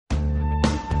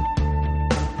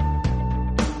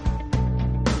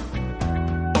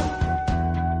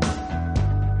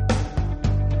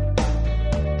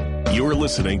You're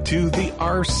listening to The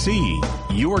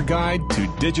RC, your guide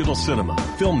to digital cinema,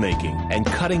 filmmaking, and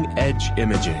cutting-edge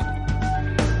imaging.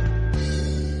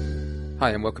 Hi,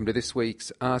 and welcome to this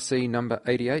week's RC number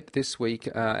 88. This week,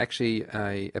 actually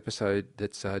a episode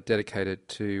that's dedicated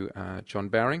to John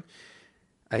Bowring,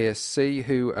 ASC,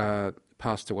 who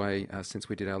passed away since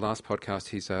we did our last podcast.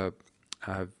 He's a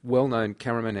well-known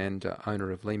cameraman and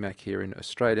owner of LEMAC here in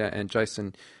Australia, and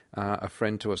Jason, a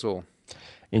friend to us all.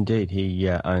 Indeed, he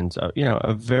owns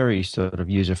a very sort of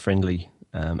user-friendly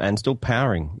and still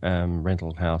powering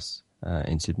rental house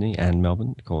in Sydney and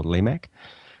Melbourne called LEMAC.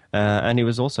 And he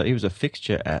was a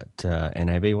fixture at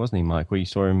NAB, wasn't he, Mike? We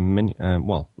saw him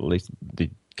at least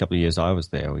the couple of years I was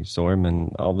there, we saw him,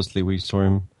 and obviously we saw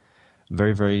him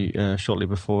very, very shortly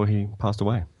before he passed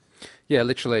away. Yeah,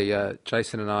 literally,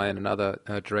 Jason and I and another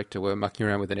director were mucking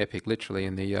around with an Epic, literally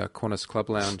in the Qantas Club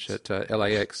Lounge at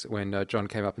LAX when John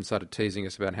came up and started teasing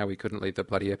us about how we couldn't leave the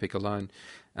bloody Epic alone.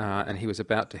 And he was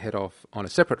about to head off on a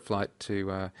separate flight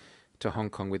to Hong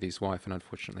Kong with his wife, and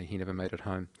unfortunately he never made it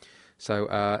home. So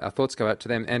our thoughts go out to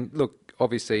them. And look,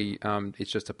 obviously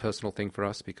it's just a personal thing for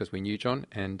us because we knew John,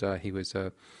 and he was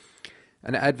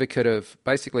an advocate of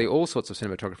basically all sorts of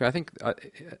cinematography. I think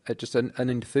just an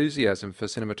enthusiasm for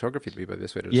cinematography to be the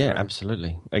best way to describe it. Yeah,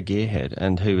 absolutely. A gearhead.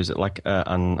 And who was unlike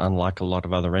a lot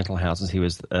of other rental houses, he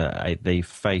was the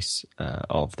face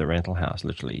of the rental house.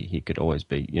 Literally, he could always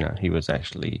be, he was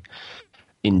actually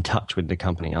in touch with the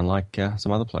company, unlike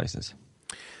some other places.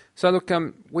 So look,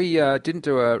 we didn't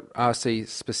do a RC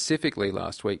specifically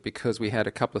last week because we had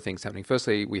a couple of things happening.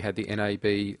 Firstly, we had the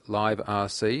NAB live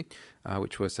RC,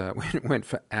 which was went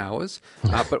for hours.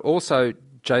 But also,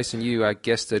 Jason, you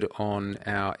guested on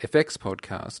our FX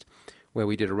podcast where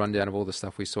we did a rundown of all the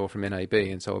stuff we saw from NAB,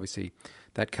 and so obviously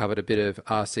that covered a bit of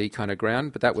RC kind of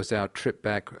ground. But that was our trip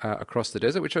back across the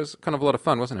desert, which was kind of a lot of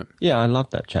fun, wasn't it? Yeah, I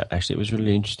loved that chat. Actually, it was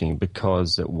really interesting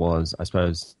because it was, I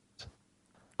suppose,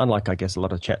 unlike, I guess, a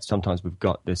lot of chats, sometimes we've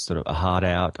got this sort of a hard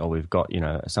out or we've got,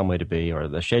 somewhere to be or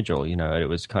the schedule, it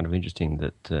was kind of interesting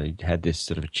that you had this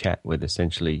sort of chat where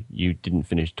essentially you didn't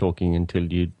finish talking until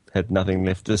you had nothing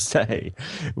left to say.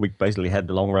 We basically had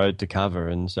the long road to cover,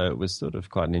 and so it was sort of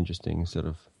quite an interesting sort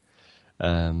of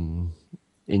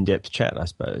in-depth chat, I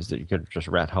suppose, that you could just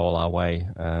rat hole our way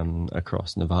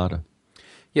across Nevada.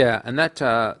 Yeah, and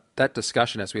that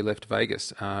discussion as we left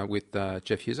Vegas with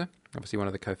Jeff Huser, obviously one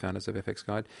of the co-founders of FX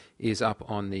Guide, is up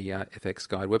on the FX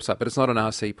Guide website. But it's not an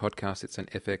RC podcast, it's an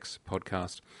FX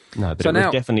podcast. No, but so it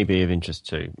would definitely be of interest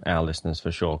to our listeners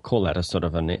for sure. Call that a sort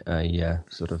of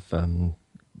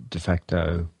de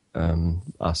facto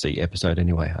RC episode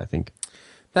anyway, I think.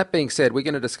 That being said, we're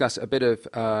going to discuss a bit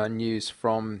of news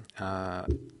from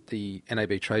the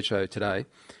NAB trade show today.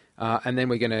 And then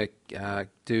we're going to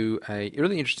do a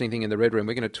really interesting thing in the Red Room.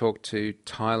 We're going to talk to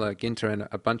Tyler Ginter and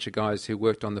a bunch of guys who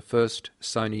worked on the first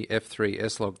Sony F3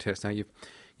 SLog test. Now, you've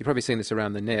probably seen this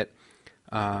around the net.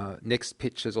 Next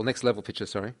Level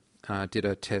Pictures, did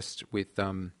a test with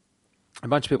a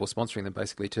bunch of people sponsoring them,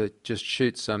 basically, to just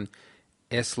shoot some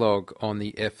SLog on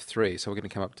the F3. So we're going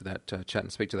to come up to that chat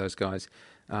and speak to those guys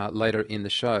later in the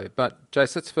show. But,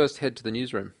 Jace, let's first head to the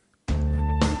newsroom.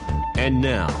 And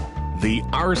now, the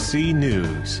RC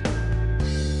News.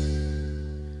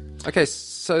 Okay,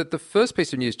 so the first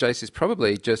piece of news, Jace, is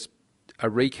probably just a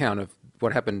recount of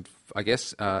what happened, I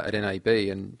guess, at NAB.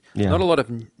 And not a lot of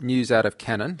news out of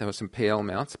Canon. There were some PL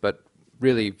mounts, but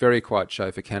really very quiet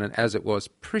show for Canon, as it was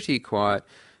pretty quiet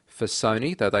for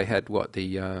Sony, though they had,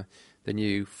 the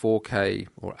new 4K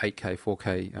or 8K,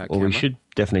 4K camera. Well, we should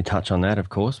definitely touch on that, of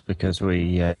course, because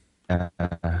we had a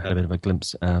bit of a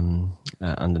glimpse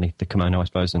underneath the kimono, I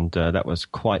suppose, and that was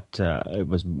it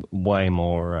was way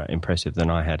more impressive than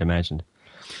I had imagined.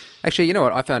 Actually, you know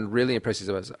what I found really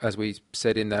impressive, as we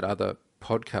said in that other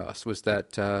podcast, was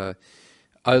that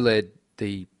OLED,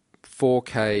 the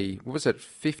 4K, what was it,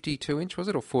 52-inch, was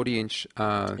it, or 40-inch?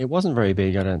 It wasn't very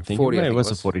big, I don't think. 40, it was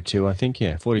a 42, I think,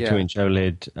 42-inch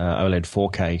OLED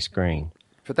 4K screen.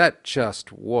 But that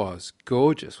just was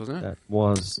gorgeous, wasn't it? That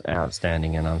was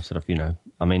outstanding, and I'm sort of,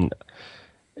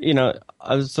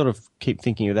 I was sort of keep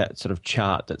thinking of that sort of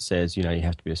chart that says, you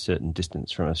have to be a certain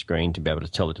distance from a screen to be able to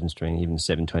tell the difference between even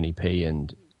 720p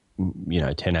and,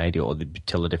 1080, or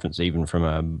tell the difference even from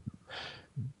a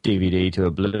DVD to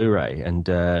a Blu-ray. And,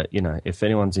 if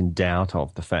anyone's in doubt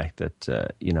of the fact that,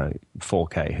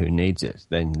 4K, who needs it,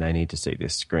 then they need to see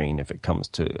this screen if it comes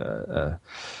to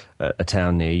a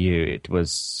town near you. It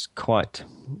was quite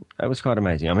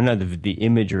amazing. I mean, the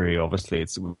imagery, obviously,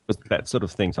 it's that sort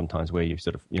of thing sometimes where you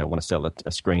sort of, want to sell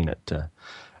a screen at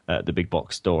at the big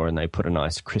box store and they put a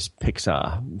nice crisp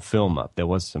Pixar film up, there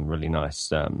was some really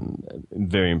nice,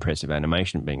 very impressive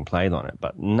animation being played on it.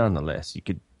 But nonetheless, you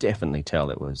could definitely tell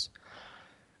it was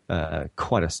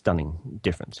quite a stunning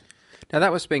difference. Now,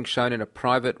 that was being shown in a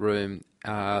private room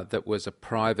that was a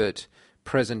private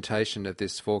presentation of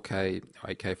this 4K,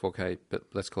 8K, 4K, but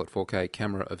let's call it 4K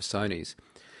camera of Sony's.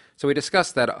 So we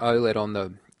discussed that OLED on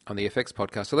the FX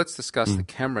podcast. So let's discuss the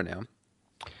camera now.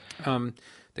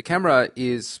 The camera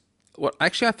is,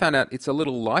 actually I found out it's a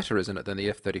little lighter, isn't it, than the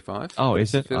F35? Oh,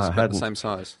 is it? It's about the same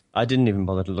size. I didn't even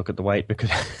bother to look at the weight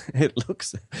because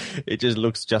it just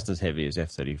looks just as heavy as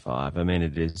F35. I mean,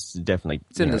 it is definitely...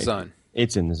 It's in the zone.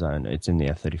 It's in the zone. It's in the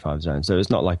F35 zone. So it's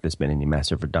not like there's been any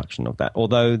massive reduction of that.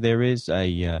 Although there is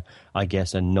I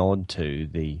guess, a nod to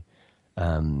the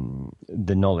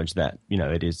knowledge that,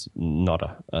 it is not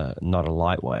a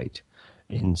lightweight,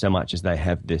 in so much as they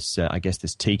have this,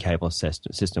 this T-cable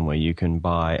system where you can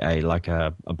buy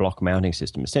a block mounting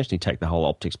system, essentially take the whole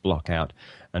optics block out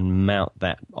and mount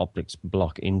that optics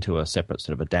block into a separate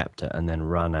sort of adapter and then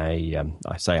run I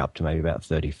say up to maybe about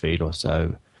 30 feet or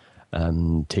so,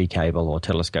 T-cable or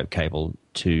telescope cable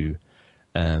to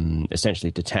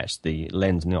essentially detach the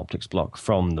lens and the optics block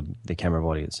from the camera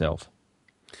body itself.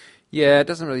 Yeah, it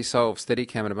doesn't really solve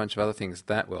Steadicam and a bunch of other things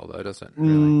that well, though, does it?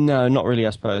 Really? No, not really. I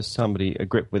suppose a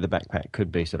grip with a backpack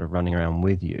could be sort of running around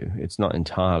with you. It's not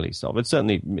entirely solved.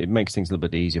 It makes things a little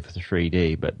bit easier for the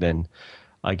 3D, but then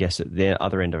I guess at the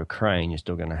other end of a crane, you're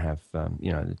still going to have,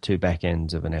 the two back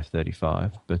ends of an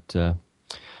F-35. But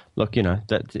look,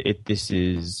 this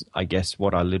is, I guess,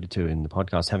 what I alluded to in the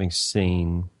podcast, having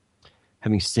seen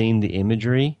the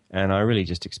imagery, and I really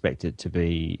just expect it to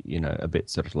be, a bit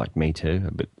sort of like Me Too,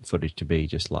 a bit footage to be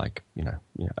just like,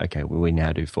 okay, well, we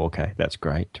now do 4K. That's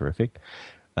great, terrific.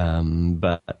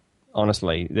 But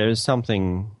honestly, there is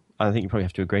something, I think you probably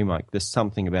have to agree, Mike, there's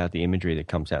something about the imagery that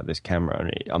comes out of this camera.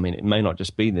 And it may not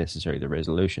just be necessarily the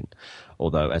resolution,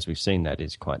 although as we've seen, that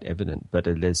is quite evident. But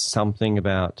there's something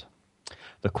about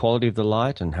the quality of the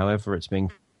light and however it's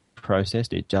being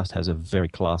processed, it just has a very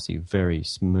classy, very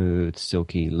smooth,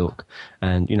 silky look.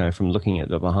 And, from looking at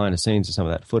the behind the scenes of some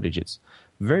of that footage, it's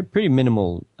pretty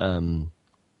minimal,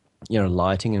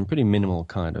 lighting and pretty minimal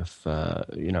kind of,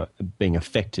 being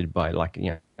affected by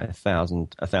a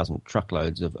thousand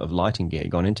truckloads of lighting gear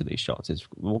gone into these shots. It's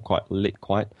all quite lit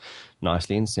quite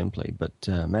nicely and simply. But,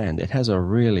 man, it has a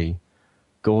really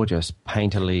gorgeous,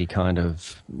 painterly kind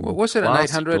of... Well, was it an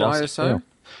 800 ISO? Feel.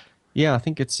 Yeah, I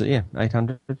think it's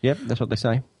 800. Yep, that's what they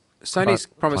say. Sony's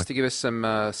promised to give us some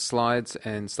slides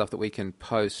and stuff that we can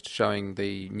post showing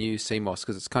the new CMOS,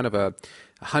 because it's kind of a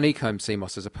honeycomb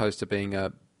CMOS as opposed to being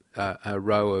a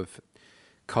row of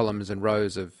columns and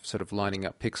rows of sort of lining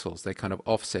up pixels. They kind of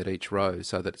offset each row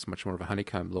so that it's much more of a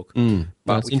honeycomb look. But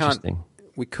that's interesting.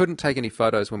 We couldn't take any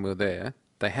photos when we were there.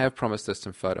 They have promised us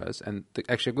some photos, and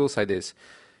actually, I will say this.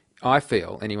 I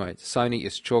feel, anyway, Sony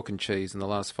is chalk and cheese in the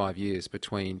last 5 years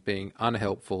between being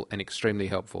unhelpful and extremely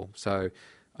helpful. So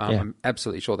I'm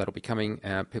absolutely sure that'll be coming.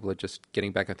 People are just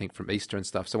getting back, I think, from Easter and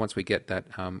stuff. So once we get that,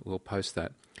 we'll post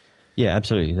that. Yeah,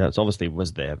 absolutely. That's obviously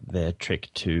was their trick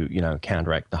to,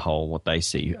 counteract the whole, what they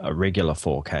see, a regular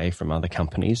 4K from other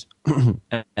companies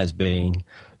as being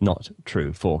not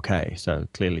true 4K. So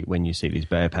clearly when you see these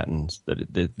Bayer patterns,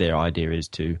 their idea is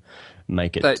to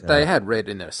make it... They had red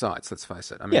in their sites, let's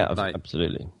face it. I mean,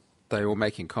 absolutely. They were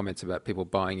making comments about people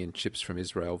buying in chips from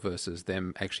Israel versus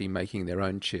them actually making their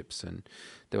own chips. And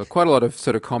there were quite a lot of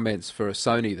sort of comments for a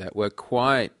Sony that were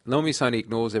quite... Normally Sony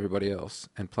ignores everybody else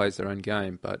and plays their own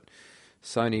game, but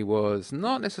Sony was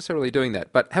not necessarily doing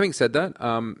that. But having said that,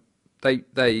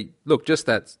 they look, just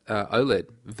that OLED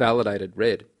validated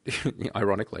red,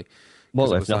 ironically.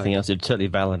 Well, if nothing else, it certainly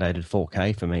validated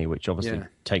 4K for me, which obviously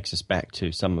takes us back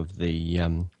to some of the...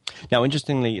 Now,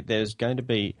 interestingly, there's going to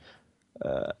be...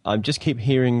 I just keep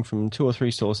hearing from 2 or 3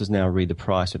 sources now read the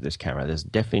price of this camera. There's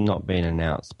definitely not been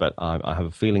announced, but I have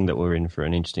a feeling that we're in for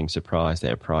an interesting surprise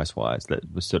there price-wise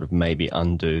that will sort of maybe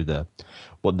undo the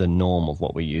norm of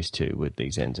what we're used to with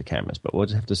these ends of cameras. But we'll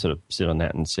just have to sort of sit on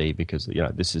that and see because,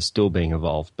 this is still being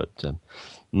evolved, but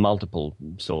multiple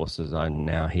sources I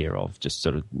now hear of just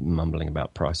sort of mumbling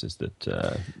about prices that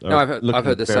I've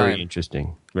heard the very same.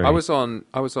 Interesting. I was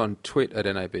on Twit at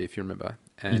NAB, if you remember,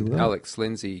 and Alex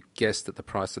Lindsay guessed at the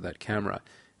price of that camera,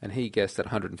 and he guessed at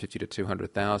 150 to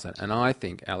 200,000, and I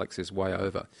think Alex is way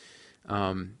over.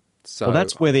 So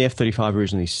that's where the F-35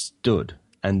 originally stood,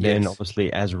 and then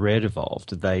obviously as Red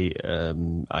evolved, they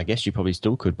I guess you probably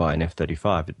still could buy an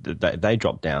F-35. They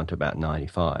dropped down to about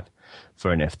 95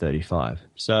 for an F-35.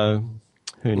 So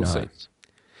who knows? See.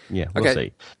 Yeah, we'll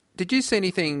see. Did you see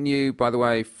anything new, by the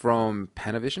way, from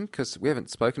Panavision? Because we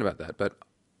haven't spoken about that, but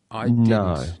I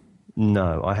No, didn't.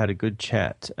 no. I had a good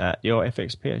chat at your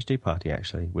FX PhD party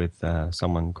actually with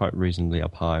someone quite reasonably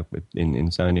up high in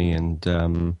Sony,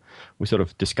 and we sort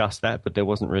of discussed that. But there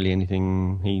wasn't really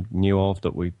anything he knew of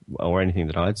or anything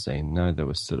that I'd seen. No, there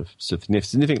was sort of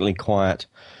significantly quiet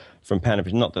from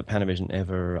Panavision. Not that Panavision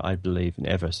ever, I believe,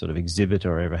 ever sort of exhibit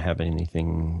or ever have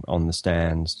anything on the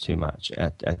stands too much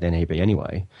at NAB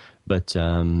anyway. But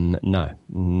no,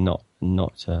 not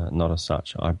as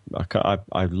such.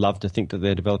 I'd love to think that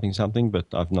they're developing something, but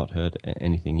I've not heard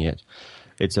anything yet.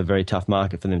 It's a very tough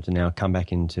market for them to now come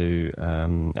back into,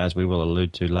 as we will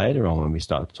allude to later on when we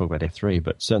start to talk about F3.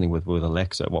 But certainly with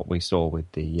Alexa, what we saw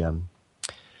with the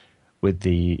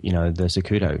the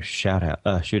Zacuto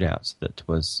shootouts, that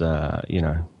was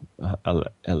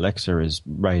Alexa has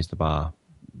raised the bar,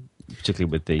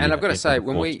 particularly with the. And I've got to say,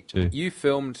 when you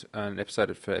filmed an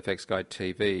episode for FX Guide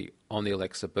TV on the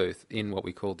Alexa booth in what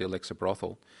we called the Alexa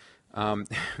brothel.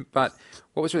 But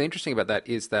what was really interesting about that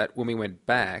is that when we went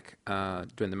back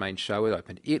during the main show it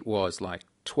opened, it was like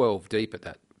 12 deep at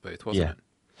that booth, wasn't it?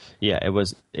 Yeah, it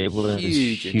was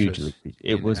hugely busy.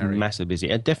 It was massively busy.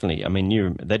 And definitely, I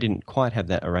mean, they didn't quite have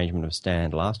that arrangement of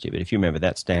stand last year, but if you remember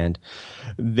that stand,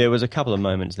 there was a couple of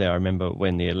moments there. I remember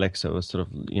when the Alexa was sort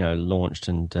of, launched,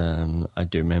 and I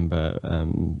do remember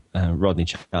Rodney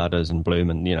Charters and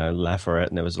Bloom and, Lafayette,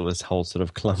 and there was this whole sort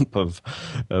of clump of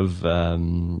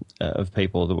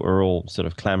people that were all sort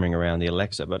of clamoring around the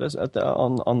Alexa. But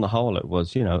on the whole, it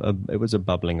was, it was a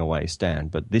bubbling away stand.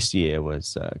 But this year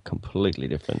was completely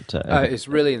different. It's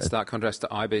really in stark contrast to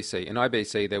IBC. In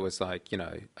IBC, there was like,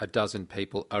 a dozen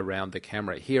people around the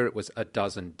camera. Here it was a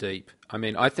dozen deep. I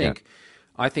mean, I think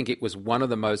it was one of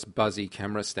the most buzzy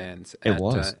camera stands. It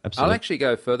was, absolutely. I'll actually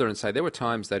go further and say there were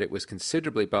times that it was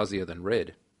considerably buzzier than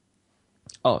Red.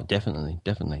 Oh, definitely.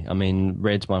 I mean,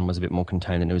 Red's one was a bit more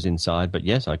contained and it was inside, but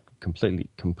yes, I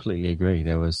completely agree.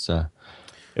 There was,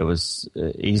 it was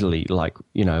easily like,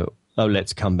 oh,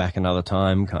 let's come back another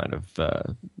time kind of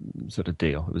sort of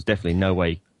deal. It was definitely no way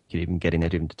you could even get in there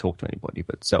to even to talk to anybody.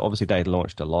 But so obviously they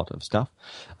launched a lot of stuff.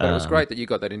 But it was great that you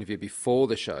got that interview before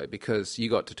the show because you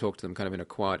got to talk to them kind of in a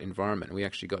quiet environment. We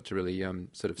actually got to really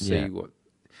sort of see what...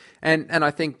 And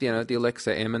I think, the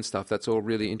Alexa M and stuff, that's all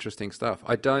really interesting stuff.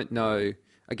 I don't know...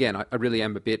 Again, I really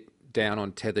am a bit down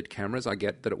on tethered cameras. I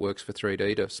get that it works for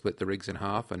 3D to split the rigs in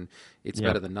half and it's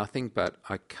better than nothing, but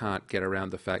I can't get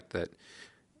around the fact that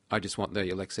I just want the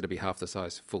Alexa to be half the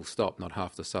size full stop, not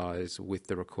half the size with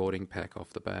the recording pack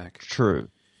off the back. True.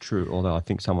 Although I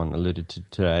think someone alluded to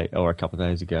today or a couple of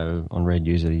days ago on Red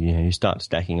User, you start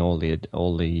stacking all the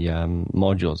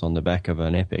modules on the back of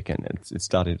an Epic, and it's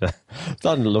starting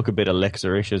to look a bit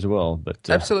Alexa-ish as well. But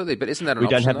absolutely, but isn't that an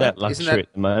option? We don't have that luxury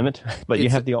at the moment, but you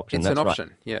have the option. It's That's an option,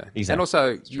 right. yeah. Exactly. And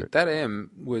also, that M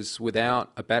was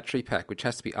without a battery pack, which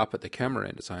has to be up at the camera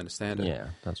end, as I understand it. Yeah,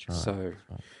 that's right.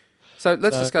 So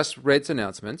let's discuss Red's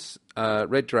announcements.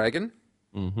 Red Dragon,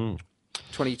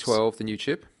 2012, the new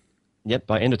chip. Yep,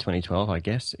 by end of 2012, I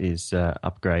guess, is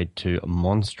upgrade to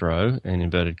Monstro in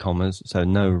inverted commas. So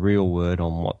no real word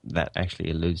on what that actually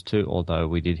alludes to, although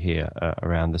we did hear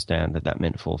around the stand that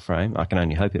meant full frame. I can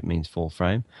only hope it means full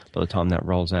frame by the time that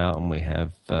rolls out and we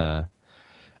have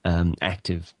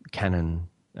active Canon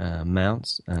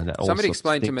mounts. Somebody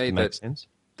explained to me that sense.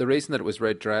 The reason that it was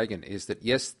Red Dragon is that,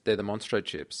 yes, they're the Monstro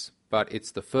chips, but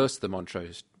it's the first of the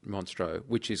Monstro,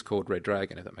 which is called Red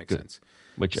Dragon, if that makes sense.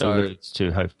 Which alludes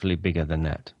to hopefully bigger than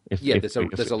that.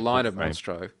 There's a line of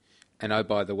Monstro, and oh,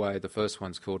 by the way, the first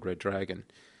one's called Red Dragon.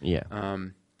 Yeah.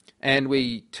 And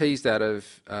we teased out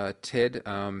of Ted,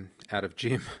 out of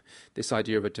Jim, this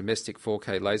idea of a domestic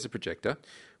 4K laser projector,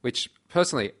 which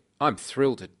personally I'm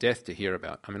thrilled to death to hear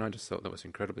about. I mean, I just thought that was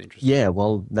incredibly interesting. Yeah,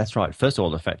 well, that's right. First of all,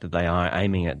 the fact that they are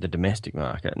aiming at the domestic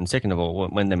market. And second of all,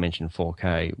 when they mentioned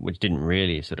 4K, which didn't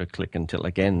really sort of click until,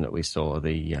 again, that we saw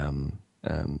the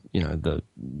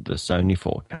Sony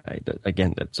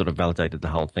 4K, that sort of validated the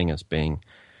whole thing as being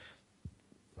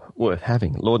worth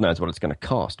having. Lord knows what it's going to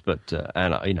cost, but I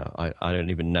don't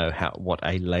even know what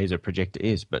a laser projector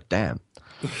is, but damn.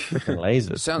 Freaking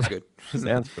lasers. Sounds good.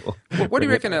 Sounds cool. What do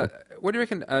you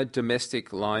reckon a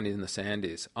domestic line in the sand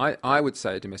is? I would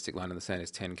say a domestic line in the sand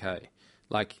is 10K.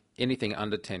 Like anything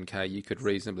under 10K you could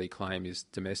reasonably claim is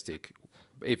domestic,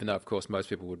 even though of course most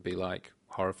people would be like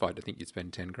horrified to think you'd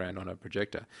spend 10 grand on a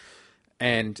projector.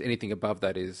 And anything above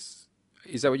that is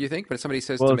Is that what you think? But if somebody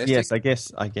says Well, domestic,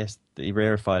 yes, I guess the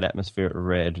rarefied atmospheric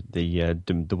red,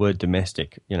 the word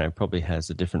domestic, probably has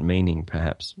a different meaning,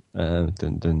 perhaps,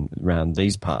 than around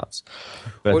these parts.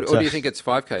 But or do you think it's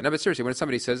 5K? No, but seriously, when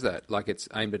somebody says that, like it's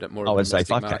aimed at more I of a would say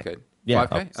domestic 5K. market. Yeah,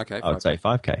 5K? Okay, I would say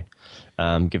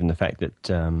 5K, given the fact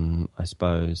that I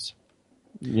suppose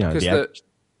Because the average the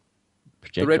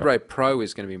projector. Red Ray Pro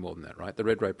is going to be more than that, right? The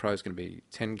Red Ray Pro is going to be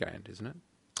 10 grand, isn't it?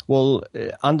 Well,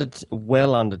 under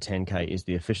 10K is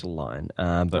the official line,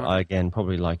 but I, again,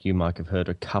 probably like you, Mike, have heard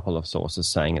a couple of sources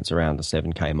saying it's around the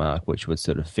 7K mark, which would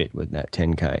sort of fit with that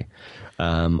 10K.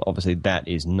 Obviously, that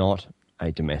is not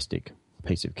a domestic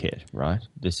piece of kit, right?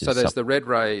 So there's the Red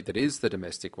Ray that is the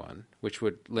domestic one, which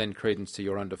would lend credence to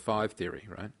your under 5 theory,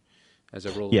 right? As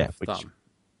a rule of thumb.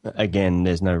 Again,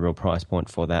 there's no real price point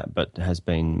for that, but has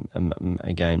been,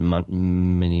 again,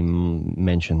 many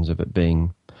mentions of it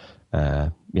being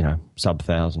sub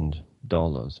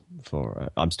 $1,000 for.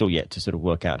 I'm still yet to sort of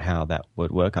work out how that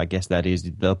would work. I guess that is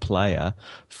the player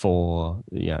for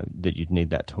that you'd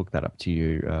need that to hook that up to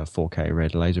your 4K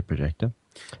red laser projector.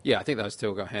 Yeah, I think those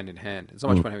two go hand in hand. It's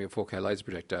not much fun having a 4K laser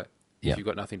projector if you've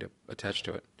got nothing to attach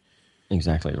to it.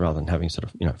 Exactly, rather than having sort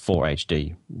of 4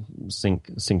 HD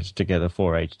synced together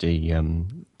 4 HD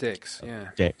decks.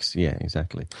 Yeah, decks. Yeah,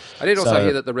 exactly. I did also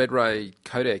hear that the Red Ray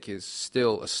codec is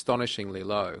still astonishingly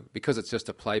low because it's just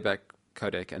a playback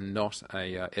codec and not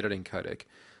a editing codec.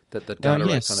 That the data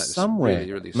rates on that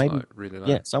is really slow, really low.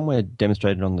 Yeah, somewhere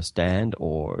demonstrated on the stand,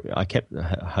 or I kept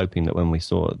hoping that when we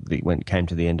when it came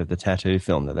to the end of the tattoo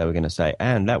film that they were going to say,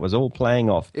 and that was all playing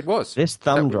off. It was this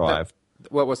thumb drive.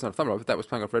 Well, it wasn't a thumb drive, but that was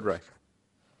playing off Red Ray.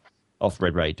 Off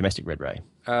Red Ray, domestic Red Ray.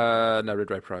 No,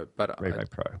 Red Ray Pro. But Red Ray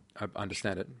Pro. I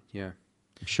understand it, yeah.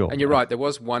 Sure. And you're right, there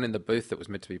was one in the booth that was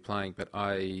meant to be playing, but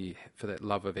I, for that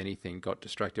love of anything, got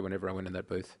distracted whenever I went in that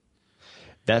booth.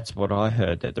 That's what I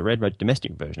heard, that the Red Ray,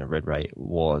 domestic version of Red Ray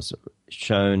was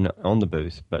shown on the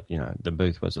booth, but, the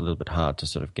booth was a little bit hard to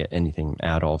sort of get anything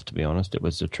out of, to be honest. It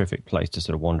was a terrific place to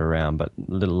sort of wander around, but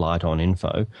a little light on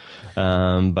info.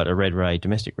 But a Red Ray,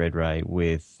 domestic Red Ray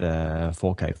with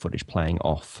 4K footage playing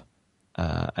off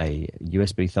a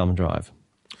USB thumb drive,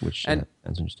 which sounds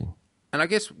interesting. And I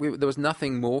guess there was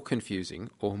nothing more confusing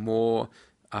or more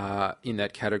in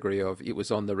that category of it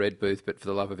was on the red booth, but for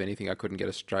the love of anything, I couldn't get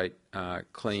a straight,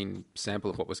 clean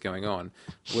sample of what was going on,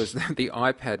 was the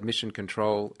iPad Mission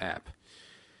Control app.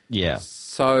 Yeah.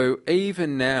 So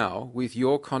even now, with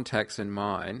your contacts and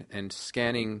mine, and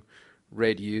scanning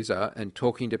Red user and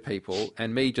talking to people,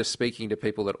 and me just speaking to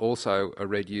people that also are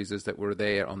Red users that were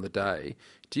there on the day,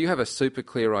 do you have a super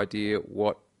clear idea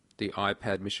what the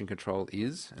iPad Mission Control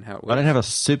is and how it works? I don't have a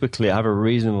super clear. I have a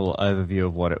reasonable overview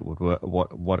of what it would work,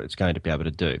 what it's going to be able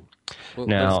to do. Well,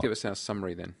 now, let's give us our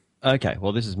summary then. Okay,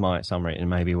 well, this is my summary, and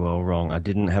maybe well wrong. I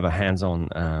didn't have a hands-on,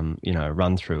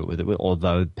 run through with it,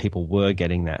 although people were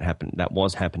getting that happen. That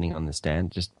was happening on the stand.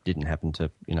 Just didn't happen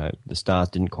to, the stars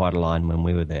didn't quite align when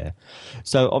we were there.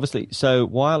 So obviously,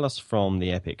 wireless from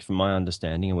the Epic, from my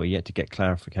understanding, and we're yet to get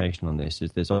clarification on this,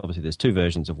 is there's two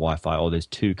versions of Wi-Fi, or there's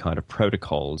two kind of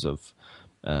protocols of,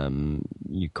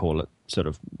 you call it sort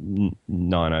of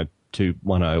 90210,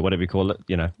 whatever you call it,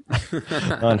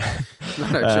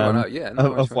 90210, yeah.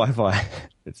 Of Wi-Fi. I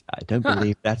don't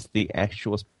believe that's the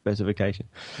actual specification.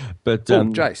 But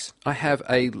Jace, I have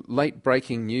a late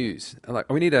breaking news.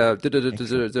 We need a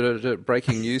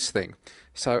breaking news thing.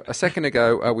 So a second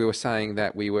ago, we were saying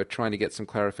that we were trying to get some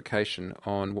clarification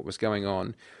on what was going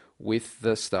on with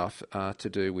the stuff to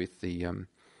do with the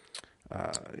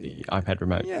iPad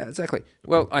remote. Yeah, exactly.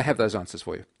 Well, I have those answers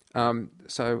for you.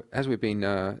 So as we've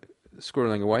been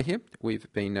squirreling away here,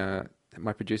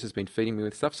 my producer's been feeding me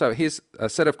with stuff. So here's a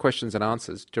set of questions and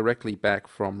answers directly back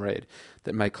from Red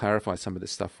that may clarify some of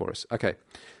this stuff for us. Okay.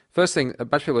 First thing, a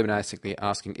bunch of people have been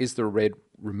asking, is the Red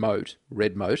Mote,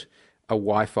 a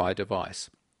Wi-Fi device?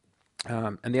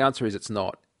 And the answer is it's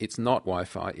not. It's not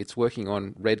Wi-Fi. It's working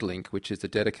on RedLink, which is a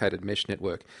dedicated mesh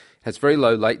network. It has very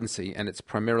low latency, and it's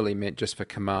primarily meant just for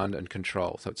command and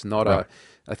control. So it's not a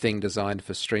thing designed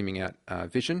for streaming out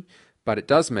vision. But it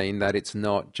does mean that it's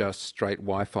not just straight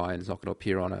Wi-Fi, and it's not going to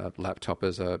appear on a laptop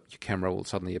as your camera will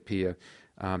suddenly appear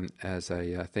as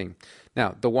a thing. Now,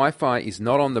 the Wi-Fi is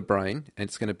not on the brain, and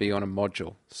it's going to be on a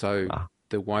module. So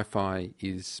the Wi-Fi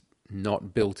is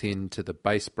not built into the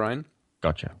base brain.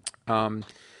 Gotcha.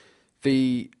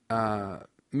 The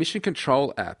Mission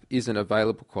Control app isn't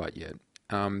available quite yet,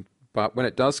 but when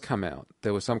it does come out,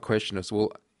 there was some question as,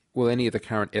 will any of the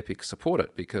current Epics support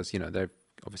it? Because, they're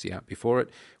obviously out before it.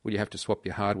 Will you have to swap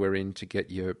your hardware in to get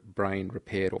your brain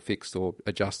repaired or fixed or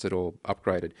adjusted or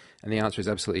upgraded? And the answer is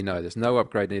absolutely no. There's no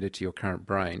upgrade needed to your current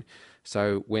brain.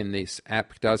 So when this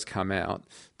app does come out,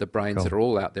 the brains that are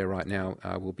all out there right now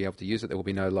will be able to use it. There will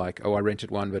be no like, oh, I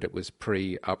rented one, but it was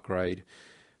pre-upgrade,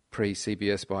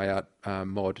 pre-CBS buyout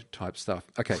mod type stuff.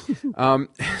 Okay.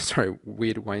 Sorry,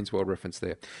 weird Wayne's World reference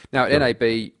there. Now, at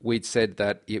NAB, we'd said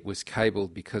that it was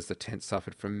cabled because the tent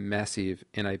suffered from massive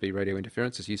NAB radio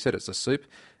interference. As you said, it's a soup.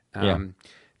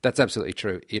 That's absolutely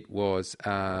true. It was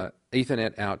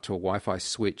Ethernet out to a Wi-Fi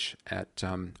switch at,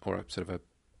 or a sort of a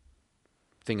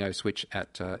Thingo switch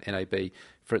at NAB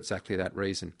for exactly that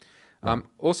reason.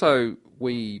 Also,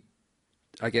 we've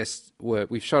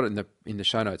shot it in the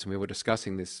show notes, and we were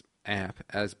discussing this app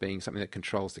as being something that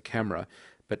controls the camera,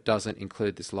 but doesn't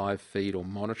include this live feed or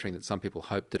monitoring that some people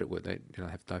hoped that it would. They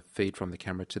have no feed from the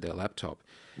camera to their laptop.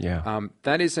 Yeah.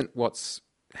 That isn't what's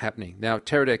happening now.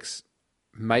 Teradeks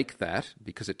make that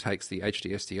because it takes the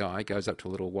HD SDI, goes up to a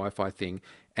little Wi-Fi thing,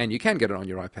 and you can get it on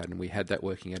your iPad, and we had that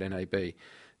working at NAB.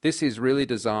 This is really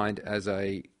designed as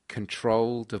a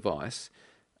control device,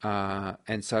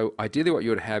 and so ideally what you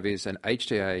would have is an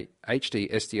HD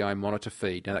SDI monitor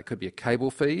feed. Now that could be a cable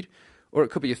feed, or it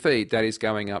could be a feed that is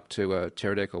going up to a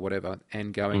Teradek or whatever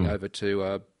and going over to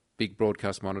a big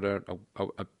broadcast monitor,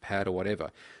 a pad or whatever.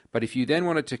 But if you then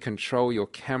wanted to control your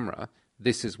camera,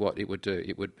 this is what it would do.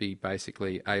 It would be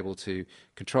basically able to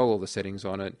control all the settings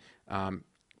on it.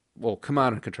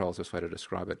 Command and control is the best way to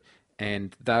describe it.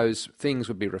 And those things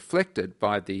would be reflected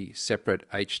by the separate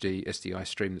HD SDI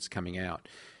stream that's coming out.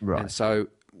 Right. And so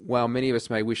while many of us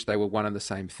may wish they were one and the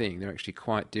same thing, they're actually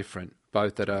quite different,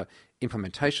 both at a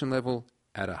implementation level,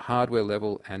 at a hardware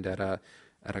level, and at a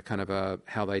kind of a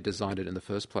how they designed it in the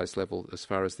first place level as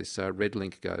far as this red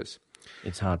link goes.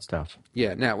 It's hard stuff.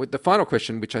 Yeah. Now, with the final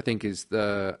question, which I think is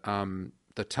the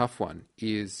tough one,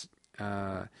 is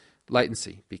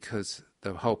latency, because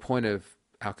the whole point of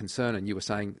our concern, and you were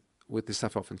saying with this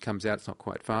stuff often comes out, it's not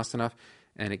quite fast enough,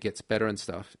 and it gets better and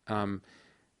stuff.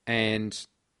 And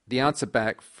the answer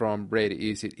back from Red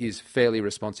is it is fairly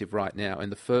responsive right now.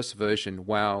 In the first version,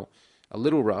 while a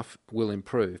little rough, will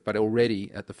improve, but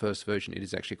already at the first version, it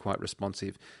is actually quite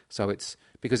responsive. So it's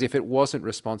because if it wasn't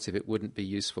responsive, it wouldn't be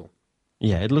useful.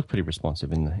 Yeah, it looked pretty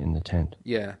responsive in the tent.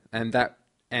 Yeah, and there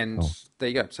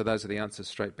you go. So those are the answers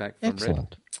straight back from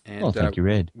Excellent. Red. And thank you,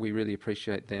 Red. We really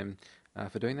appreciate them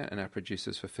for doing that, and our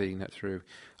producers for feeding that through.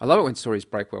 I love it when stories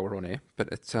break while we're on air, but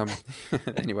it's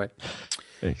anyway.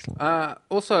 Excellent.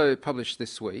 Also published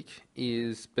this week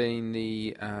is been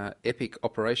the Epic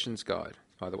Operations Guide,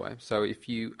 by the way. So if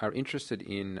you are interested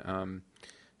in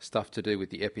stuff to do with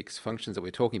the Epic's functions that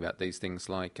we're talking about, these things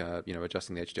like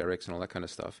adjusting the HDRX and all that kind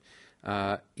of stuff,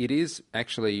 it is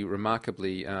actually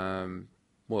remarkably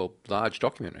large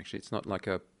document. Actually, it's not like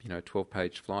a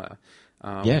 12-page flyer.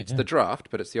 It's the draft,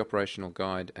 but it's the operational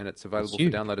guide, and it's available for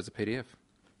download as a PDF.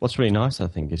 What's really nice, I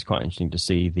think, is quite interesting to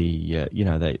see the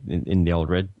in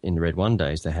the Red 1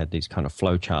 days they had these kind of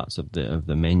flow charts of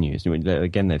the menus.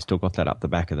 Again, they've still got that up at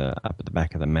the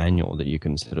back of the manual that you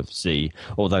can sort of see.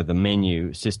 Although the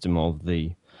menu system of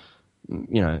the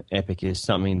Epic is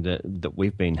something that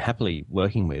we've been happily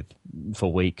working with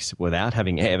for weeks without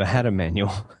having ever had a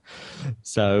manual.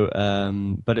 So,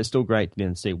 but it's still great to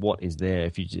then see what is there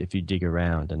if you dig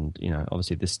around, and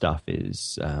obviously this stuff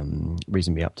is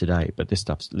reasonably up to date, but this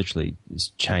stuff's literally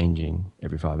is changing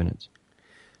every 5 minutes.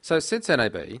 So since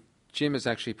NAB, Jim has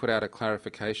actually put out a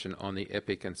clarification on the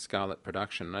Epic and Scarlett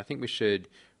production, and I think we should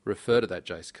refer to that,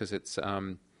 Jace, because it's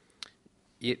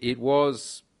it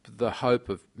was the hope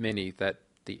of many that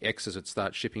the X's would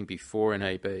start shipping before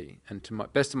NAB, and to my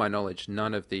best of my knowledge,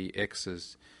 none of the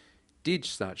X's did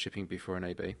start shipping before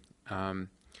NAB. And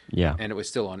it was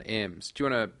still on M's. Do you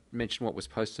want to mention what was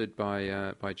posted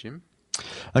by Jim?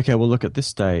 Okay, well, look, at this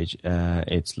stage,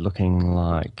 it's looking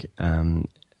like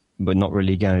we're not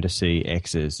really going to see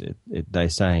X's. They're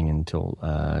saying until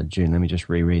June. Let me just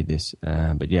reread this.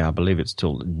 But yeah, I believe it's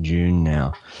till June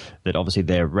now. That obviously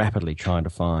they're rapidly trying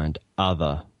to find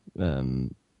other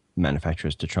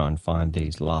manufacturers to try and find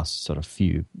these last sort of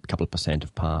couple of percent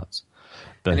of parts.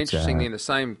 But, and interestingly, in the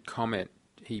same comment,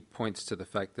 he points to the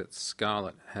fact that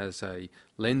Scarlett has a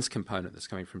lens component that's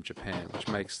coming from Japan, which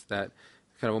makes that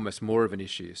kind of almost more of an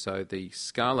issue. So the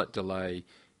Scarlett delay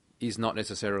is not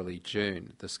necessarily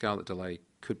June. The Scarlett delay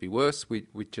could be worse. We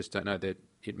just don't know. That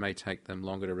it may take them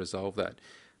longer to resolve that.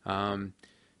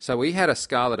 So we had a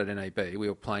Scarlett at NAB. We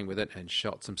were playing with it and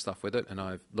shot some stuff with it, and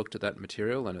I've looked at that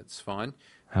material, and it's fine.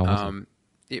 How was it?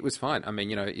 It was fine. I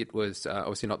mean, it was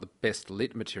obviously not the best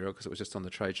lit material because it was just on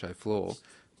the trade show floor.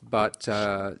 But,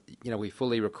 we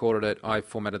fully recorded it. I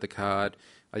formatted the card.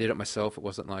 I did it myself. It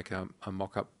wasn't like a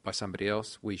mock-up by somebody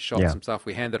else. We shot some stuff.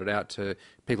 We handed it out to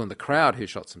people in the crowd who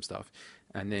shot some stuff.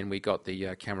 and then we got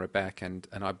the camera back, and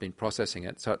I've been processing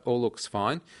it, so it all looks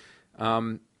fine.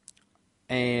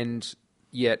 And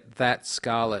yet that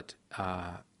Scarlett,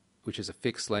 which is a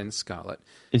fixed lens Scarlett,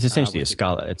 it's essentially a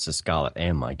Scarlett. It's a Scarlett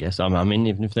M, I guess. I mean,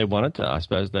 even if they wanted to, I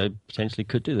suppose they potentially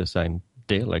could do the same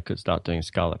deal. They could start doing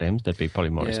Scarlett M's. They'd be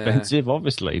probably more expensive,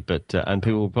 obviously, but and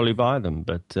people will probably buy them.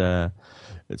 But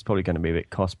it's probably going to be a bit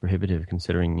cost prohibitive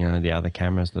considering the other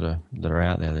cameras that are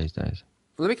out there these days.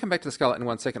 Let me come back to the Scarlett in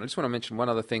 1 second. I just want to mention one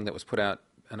other thing that was put out,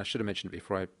 and I should have mentioned it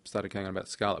before I started going on about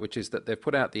Scarlett, which is that they've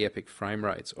put out the Epic frame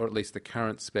rates, or at least the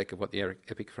current spec of what the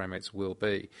Epic frame rates will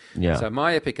be. Yeah. So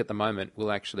my Epic at the moment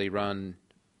will actually run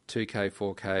 2K,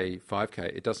 4K, 5K.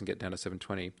 It doesn't get down to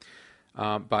 720.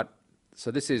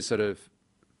 So this is sort of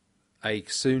a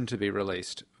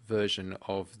soon-to-be-released version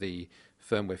of the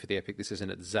firmware for the Epic. This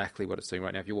isn't exactly what it's doing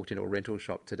right now. If you walked into a rental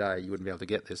shop today, you wouldn't be able to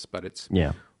get this, but it's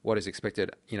what is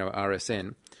expected,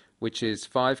 RSN, which is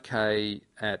 5K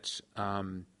at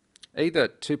either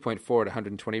 2.4 at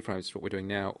 120 frames, what we're doing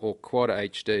now, or Quad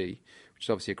HD, which is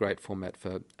obviously a great format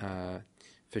for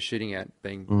shooting at,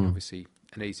 being obviously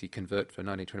an easy convert for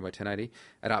 1920 by 1080,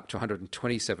 at up to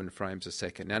 127 frames a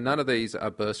second. Now, none of these are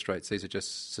burst rates. These are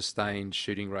just sustained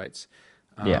shooting rates.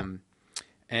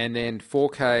 And then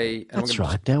 4K... That's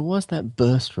right. There was that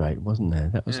burst rate, wasn't there?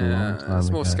 That was a long time ago. It's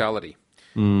more Scarlett-y.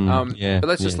 But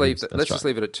let's just leave it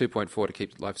at 2.4 to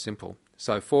keep life simple.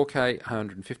 So 4K,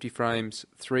 150 frames,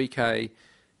 3K,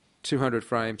 200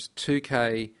 frames,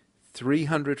 2K,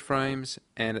 300 frames,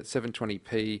 and at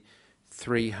 720p,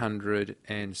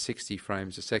 360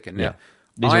 frames a second. Now,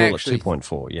 these are all at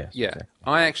 2.4, Yeah. Exactly.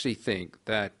 I actually think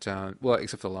that,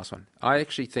 except for the last one, I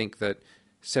actually think that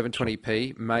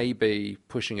 720p may be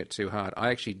pushing it too hard. I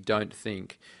actually don't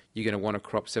think you're going to want to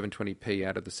crop 720p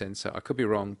out of the sensor. I could be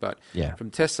wrong, but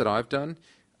from tests that I've done,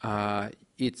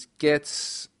 it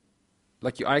gets...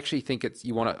 I actually think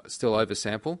you want to still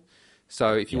oversample.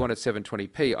 So if you wanted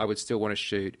 720p, I would still want to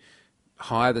shoot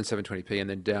higher than 720p and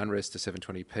then downrest to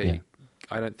 720p. Yeah.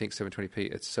 I don't think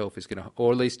 720p itself is going to...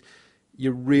 Or at least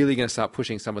you're really going to start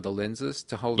pushing some of the lenses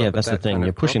to hold up. Yeah, that's that the thing. kind of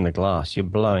You're pushing crop. the glass. You're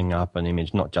blowing up an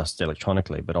image, not just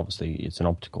electronically, but obviously it's an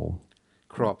optical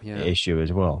crop issue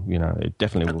as well. It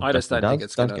definitely will. I just don't think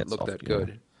it's going to look that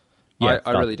good.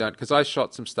 I really don't, because I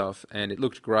shot some stuff and it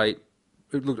looked great.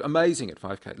 It looked amazing at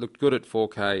 5K. It looked good at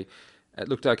 4K. It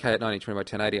looked okay at 1920 by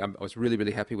 1080. I was really,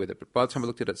 really happy with it. But by the time I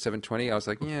looked at it at 720, I was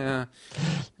like, a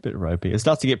bit ropey. It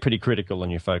starts to get pretty critical on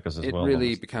your focus as well. It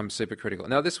really becomes super critical.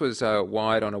 Now, this was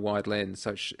wide on a wide lens,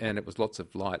 and it was lots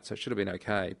of light, so it should have been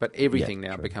okay. But everything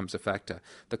now becomes a factor.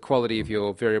 The quality of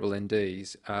your variable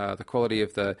NDs, the quality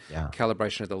of the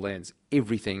calibration of the lens,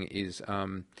 everything is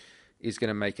going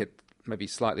to make it maybe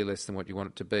slightly less than what you want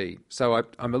it to be. So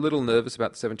I'm a little nervous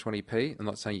about the 720p. I'm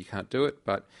not saying you can't do it,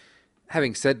 but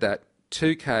having said that,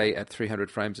 2K at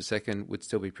 300 frames a second would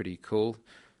still be pretty cool.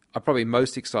 I'm probably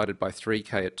most excited by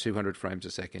 3K at 200 frames a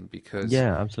second because...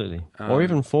 Yeah, absolutely. Or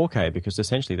even 4K, because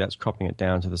essentially that's cropping it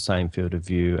down to the same field of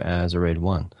view as a Red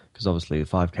 1, because obviously the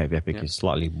 5K of Epic is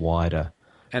slightly wider.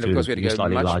 And of course we had to go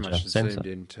much sensor. zoomed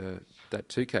into that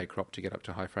 2K crop to get up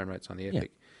to high frame rates on the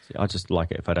Epic. I just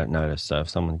like it if I don't notice. So if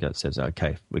someone says,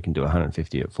 okay, we can do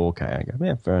 150 at 4K, I go,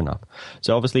 yeah, fair enough.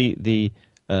 So obviously the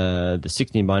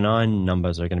 16 by 9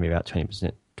 numbers are going to be about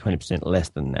 20% less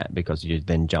than that, because you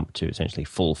then jump to essentially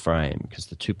full frame, because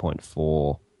the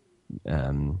 2.4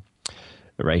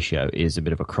 ratio is a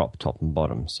bit of a crop top and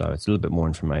bottom. So it's a little bit more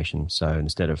information. So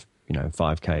instead of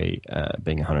 5K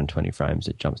being 120 frames,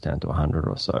 it jumps down to 100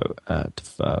 or so to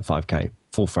 5K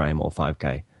full frame or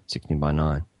 5K 16 by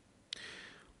 9.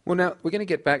 Well, now, we're going to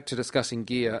get back to discussing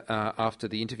gear after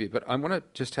the interview, but I want to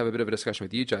just have a bit of a discussion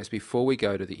with you, Jace, before we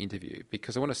go to the interview,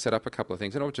 because I want to set up a couple of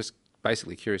things, and I'm just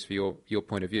basically curious for your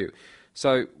point of view.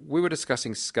 So we were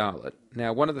discussing Scarlett.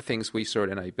 Now, one of the things we saw at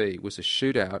NAB was a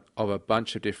shootout of a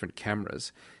bunch of different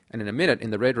cameras, and in a minute, in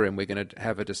the Red Room, we're going to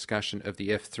have a discussion of the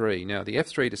F3. Now, the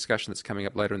F3 discussion that's coming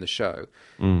up later in the show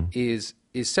is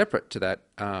separate to that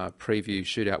preview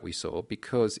shootout we saw,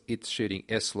 because it's shooting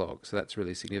SLog, so that's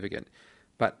really significant.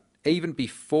 But even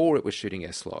before it was shooting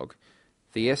SLog,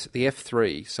 the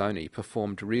F3 Sony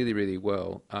performed really, really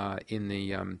well in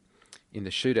the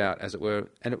shootout, as it were.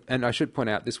 And I should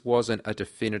point out, this wasn't a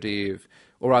definitive,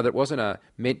 or rather, it wasn't a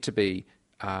meant to be.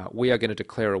 We are going to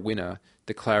declare a winner,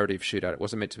 declarative shootout. It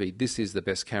wasn't meant to be, this is the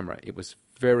best camera. It was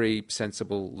very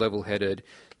sensible, level-headed.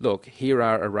 Look, here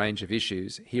are a range of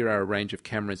issues. Here are a range of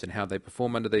cameras and how they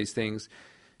perform under these things.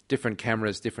 Different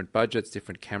cameras, different budgets,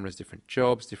 different cameras, different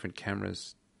jobs, different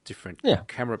cameras, different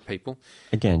camera people.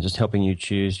 Again, just helping you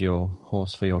choose your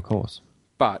horse for your course.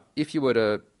 But if you were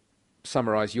to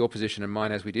summarize your position and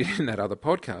mine as we did in that other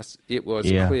podcast, it was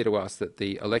Yeah. clear to us that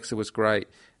the Alexa was great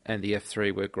and the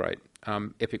F3 were great.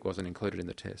 Epic wasn't included in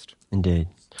the test. Indeed.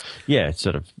 Yeah, it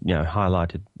sort of,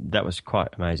 highlighted, that was quite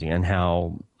amazing. And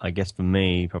how, I guess for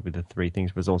me, probably the three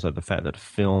things was also the fact that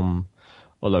film,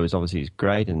 although it was obviously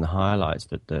great in the highlights,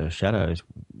 that the shadows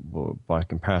were, by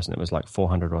comparison, it was like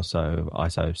 400 or so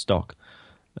ISO stock,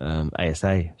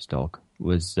 ASA stock,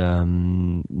 was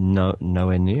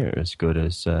nowhere near as good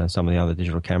as some of the other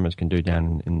digital cameras can do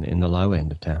down in the low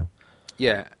end of town.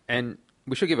 Yeah, and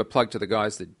we should give a plug to the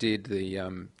guys that did the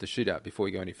shootout before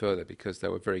we go any further, because they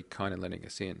were very kind in letting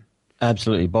us in.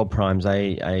 Absolutely. Bob Prime's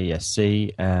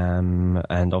AESC,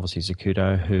 and obviously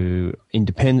Zacuto, who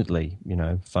independently,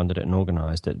 funded it and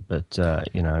organised it. But,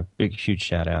 big, huge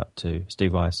shout out to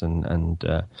Steve Weiss and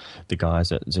the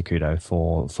guys at Zacuto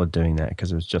for doing that,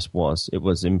 because it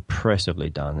was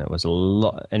impressively done. It was a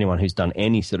lot. Anyone who's done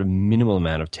any sort of minimal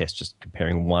amount of tests, just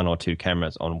comparing one or two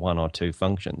cameras on one or two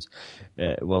functions,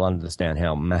 will understand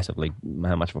how much of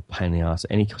a pain in the ass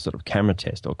any sort of camera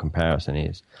test or comparison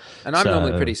is. And I'm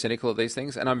normally pretty cynical of these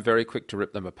things, and I'm very quick to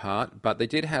rip them apart. But they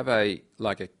did have I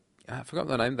forgot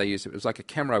the name they used. It was like a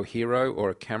camera hero or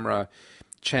a camera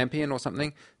champion or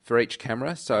something for each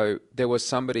camera. So there was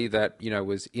somebody that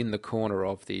was in the corner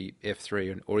of the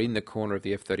F3 or in the corner of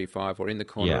the F35 or in the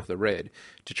corner of the Red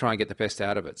to try and get the best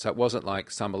out of it. So it wasn't like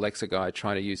some Alexa guy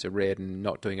trying to use a Red and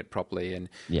not doing it properly, and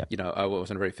it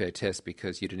wasn't a very fair test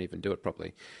because you didn't even do it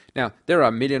properly. Now, there are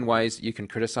a million ways you can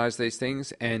criticize these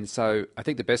things, and so I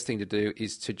think the best thing to do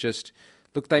is to just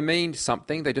look. They mean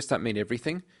something; they just don't mean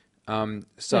everything.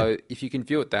 If you can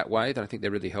view it that way, then I think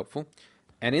they're really helpful.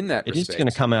 And in that respect, it is going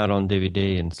to come out on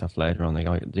DVD and stuff later on.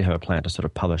 They have a plan to sort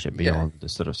of publish it beyond the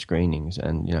sort of screenings,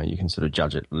 and you can sort of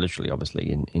judge it literally,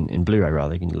 obviously in Blu-ray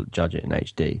rather. You can judge it in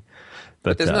HD.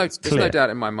 But there's no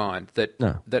doubt in my mind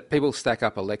that people stack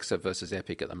up Alexa versus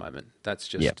Epic at the moment. That's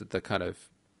just the kind of.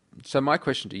 So my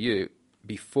question to you,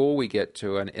 before we get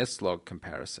to an SLog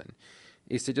comparison,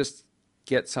 is to just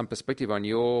get some perspective on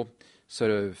your sort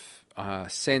of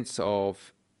sense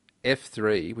of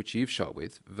F3, which you've shot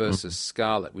with, versus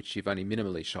Scarlett, which you've only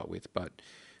minimally shot with. But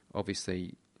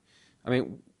obviously,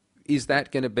 is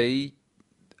that going to be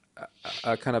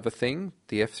a kind of a thing,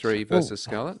 the F3 versus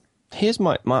Scarlett? Here's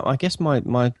my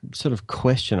sort of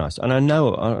question, and I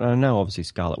know obviously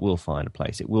Scarlett will find a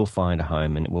place, it will find a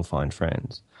home, and it will find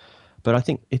friends. But I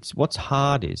think what's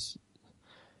hard is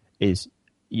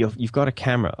you've got a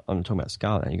camera. I'm talking about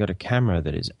Scarlett. You've got a camera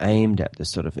that is aimed at this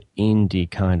sort of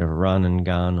indie kind of run and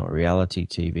gun or reality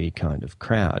TV kind of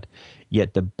crowd.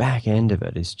 Yet the back end of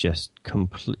it is just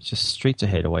streets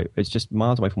ahead away. It's just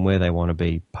miles away from where they want to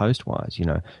be post wise.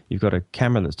 You've got a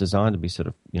camera that's designed to be sort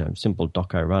of simple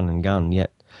doco run and gun.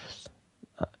 Yet,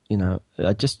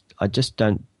 I just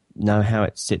don't know how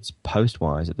it sits post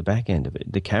wise at the back end of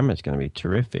it. The camera's going to be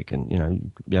terrific,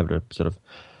 and be able to sort of.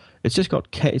 It's got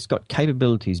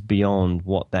capabilities beyond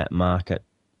what that market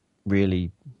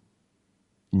really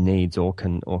needs or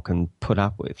can put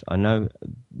up with. I know,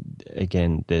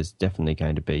 again, there's definitely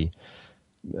going to be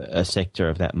a sector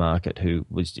of that market who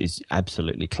is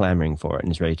absolutely clamoring for it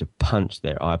and is ready to punch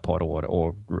their iPod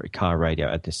or car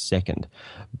radio at this second.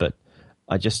 But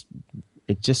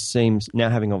it just seems, now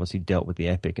having obviously dealt with the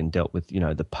Epic and dealt with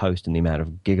the post and the amount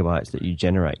of gigabytes that you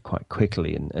generate quite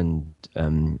quickly, and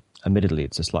admittedly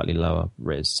it's a slightly lower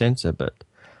res sensor, but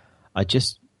I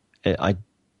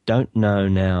don't know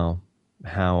now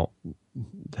how,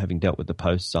 having dealt with the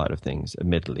post side of things,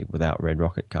 admittedly without Red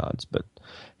Rocket cards, but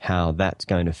how that's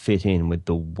going to fit in with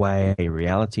the way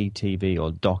reality TV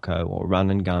or doco or run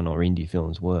and gun or indie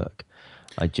films work.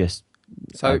 By definition,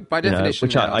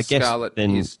 I guess Scarlett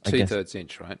is 2/3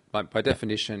 inch, right? By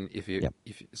definition,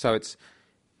 so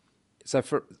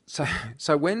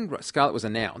when Scarlett was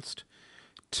announced,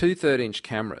 2/3 inch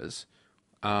cameras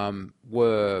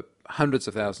were hundreds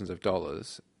of thousands of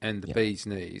dollars and the bee's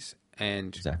knees.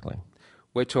 And exactly,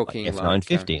 we're talking like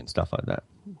F950 and stuff like that.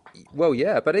 Well,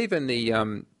 yeah, but even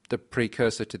the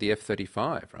precursor to the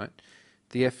F35, right?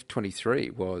 The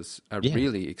F23 was a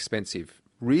really expensive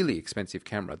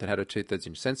camera that had a 2/3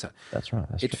 inch sensor. That's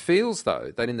right. It feels,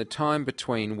 though, that in the time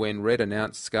between when Red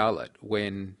announced Scarlett,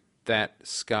 when that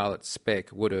Scarlett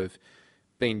spec would have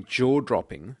been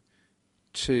jaw-dropping,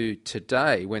 to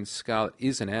today when Scarlett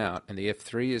isn't out and the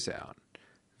F3 is out,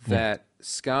 that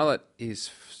Scarlett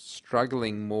is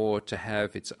struggling more to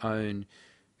have its own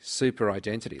super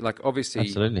identity. Like, obviously...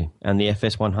 Absolutely. And the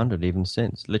FS100 even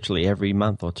since. Literally every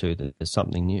month or two there's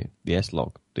something new. The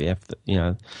SLog, the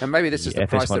And maybe this is the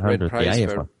price that Red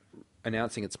pays for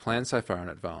announcing its plan so far in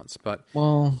advance. But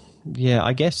Well, yeah,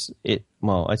 I guess it's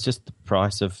just the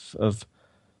price of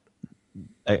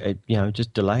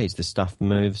just delays. The stuff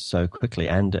moves so quickly,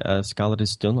 and Scarlet is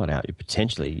still not out.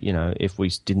 Potentially, if we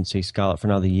didn't see Scarlet for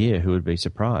another year, who would be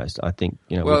surprised? I think,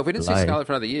 well, if we didn't see Scarlet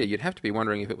for another year, you'd have to be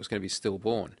wondering if it was going to be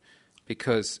stillborn,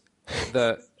 because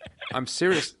I'm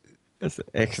serious. That's an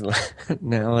excellent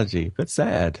analogy, but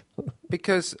sad.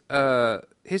 Because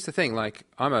here's the thing: like,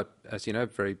 as you know,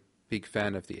 very big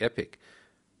fan of the Epic.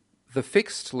 The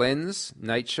fixed lens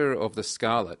nature of the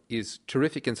Scarlet is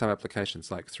terrific in some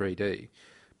applications like 3D.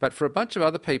 But for a bunch of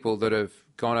other people that have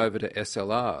gone over to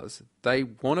SLRs, they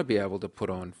want to be able to put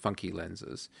on funky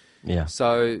lenses. Yeah.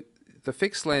 So the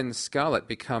fixed lens Scarlet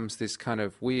becomes this kind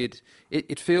of weird...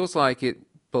 It feels like it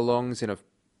belongs in a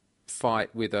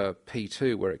fight with a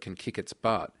P2 where it can kick its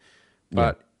butt.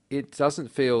 But it doesn't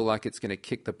feel like it's going to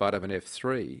kick the butt of an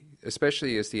F3,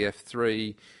 especially as the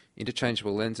F3...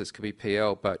 interchangeable lenses could be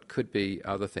PL, but could be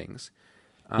other things.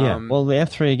 Well, the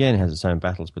F3 again has its own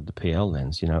battles with the PL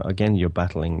lens. Again, you're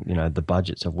battling, the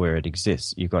budgets of where it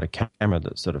exists. You've got a camera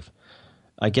that's sort of,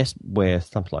 I guess, where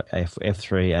something like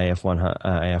F3,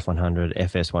 AF100,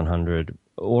 FS100,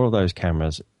 all of those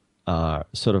cameras are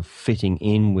sort of fitting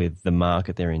in with the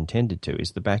market they're intended to.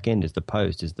 Is the back end, is the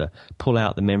post, is the pull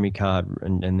out the memory card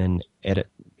and then edit,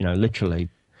 literally.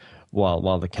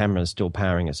 While the camera is still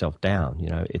powering itself down,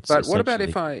 it's. But what about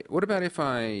if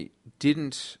I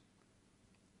didn't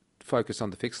focus on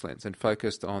the fixed lens and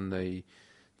focused on the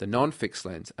non-fixed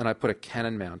lens, and I put a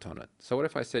Canon mount on it? So what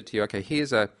if I said to you, okay,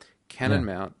 here's a Canon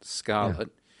mount Scarlet,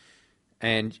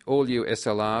 and all you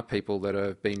SLR people that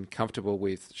have been comfortable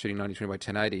with shooting 90-20 by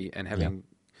 1080 and having.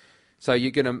 So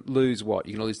you're going to lose what?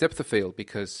 You're going to lose depth of field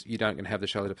because you don't going to have the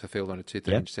shallow depth of field on a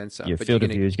 2.3-inch sensor. Your field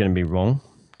of view is going to be wrong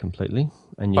completely,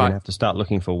 and you're going to have to start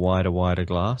looking for wider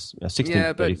glass. 16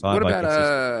 but 35, what about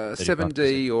a 35%.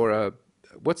 7D or a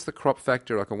what's the crop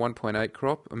factor, like a 1.8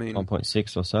 crop? I mean,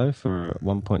 1.6 or so for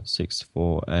 1.6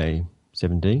 for a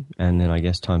 7D, and then I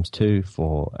guess times 2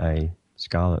 for a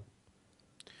Scarlet.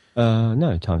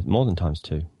 No, more than times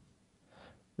 2.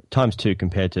 Times 2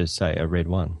 compared to say a Red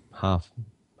 1, half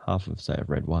of say a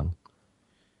Red 1.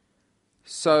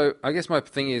 So I guess my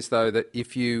thing is though that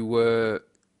if you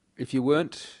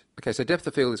weren't okay, so depth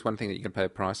of field is one thing that you can pay a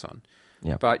price on,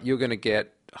 but you're going to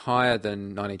get higher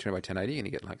than 1920 by 1080. You're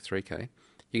going to get like 3K.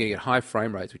 You're going to get high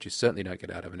frame rates, which you certainly don't get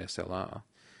out of an SLR.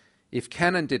 If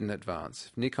Canon didn't advance,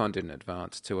 if Nikon didn't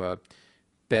advance to a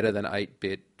better than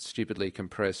 8-bit, stupidly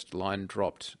compressed,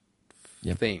 line-dropped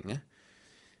thing,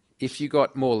 if you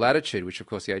got more latitude, which of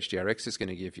course the HDRX is going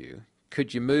to give you,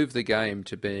 could you move the game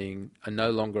to being no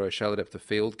longer a shallow depth of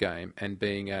field game and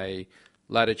being a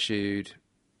latitude,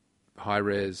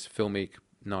 high-res, filmic,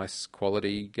 nice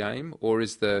quality game? Or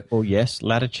is the... Well, yes,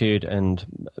 latitude and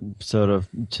sort of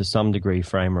to some degree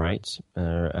frame rates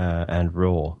and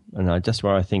RAW. And that's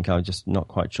where I think I'm just not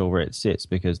quite sure where it sits,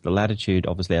 because the latitude,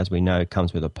 obviously, as we know,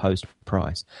 comes with a post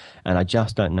price. And I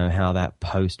just don't know how that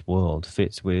post world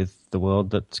fits with the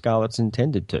world that Scarlet's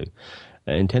intended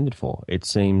for. It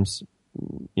seems,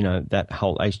 that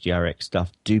whole HDRX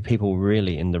stuff, do people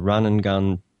really in the run and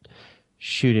gun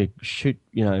shoot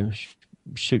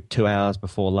 2 hours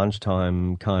before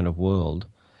lunchtime kind of world,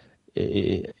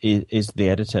 is the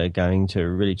editor going to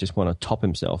really just want to top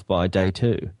himself by day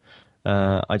 2?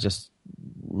 I just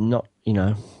not,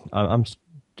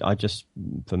 I just,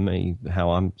 for me,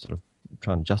 how I'm sort of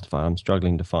trying to justify, I'm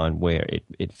struggling to find where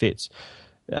it fits.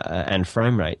 And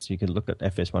frame rates, you could look at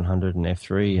FS100 and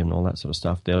F3 and all that sort of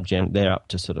stuff. They're up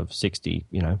to sort of 60,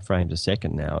 frames a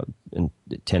second now, in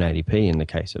 1080p in the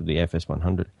case of the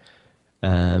FS100.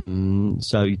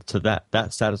 So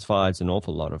that satisfies an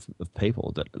awful lot of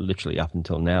people that literally up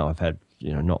until now have had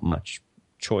not much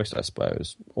choice, I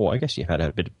suppose, or I guess you've had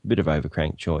a bit of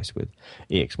overcrank choice with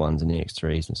EX1s and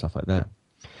EX3s and stuff like that.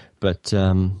 But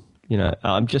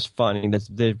I'm just finding that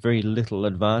there's very little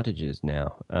advantages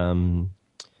now.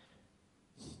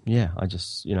 I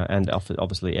just and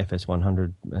obviously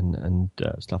FS100 and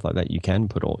stuff like that, you can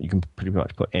pretty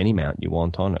much put any mount you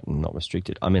want on it and not restrict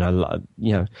it. I mean,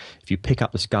 if you pick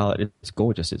up the Scarlet, it's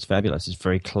gorgeous, it's fabulous, it's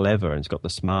very clever, and it's got the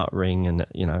smart ring, and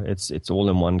it's all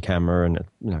in one camera, and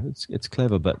it's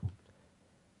clever. But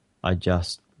I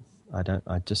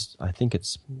think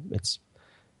its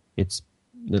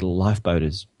little lifeboat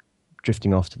is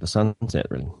drifting off to the sunset,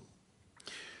 really.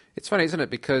 It's funny, isn't it?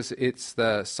 Because it's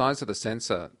the size of the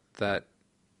sensor that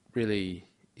really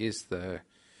is the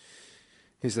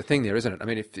thing there, isn't it? I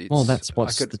mean, if it's, that's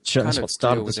what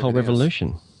started this whole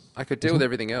revolution. I could deal with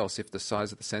everything else if the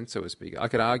size of the sensor was bigger. I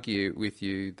could argue with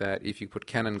you that if you put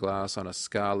Canon glass on a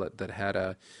Scarlet that had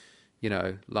a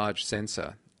large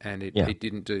sensor, and it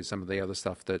didn't do some of the other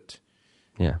stuff that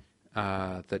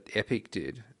that Epic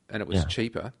did, and it was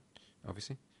cheaper,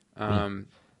 obviously.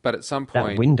 But at some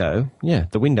point,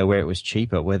 the window where it was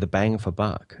cheaper, where the bang for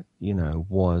buck,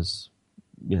 was,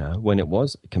 when it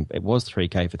was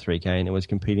 3K for 3K, and it was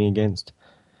competing against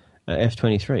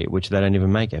F23, which they don't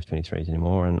even make F23s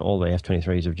anymore, and all the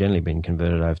F23s have generally been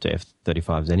converted over to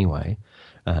F35s anyway.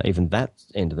 Even that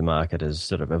end of the market has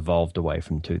sort of evolved away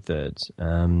from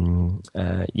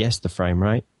 2/3. Yes, the frame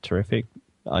rate, terrific.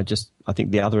 I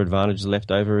think the other advantage left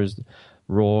over is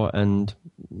RAW and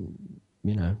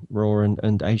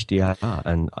HDR,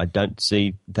 and I don't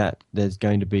see that there's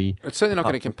going to be. It's certainly not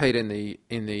going to compete in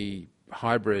the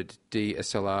hybrid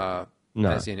DSLR,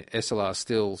 as in SLR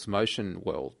stills motion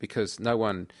world, because no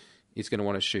one is going to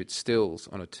want to shoot stills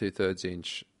on a 2/3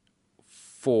 inch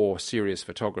for serious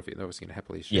photography. They're obviously going to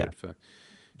happily shoot it for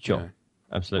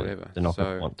absolutely. Whatever. They're not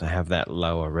going to want to have that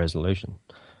lower resolution.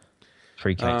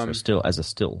 3K for still as a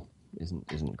still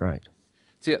isn't great.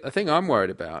 See, the thing I'm worried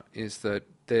about is that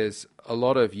there's a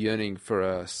lot of yearning for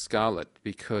a Scarlett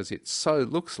because it so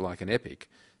looks like an Epic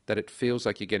that it feels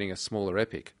like you're getting a smaller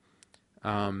Epic.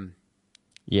 And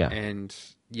it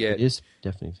is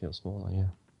definitely feels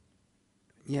smaller.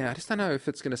 Yeah, I just don't know if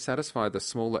it's going to satisfy the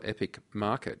smaller Epic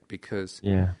market, because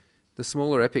the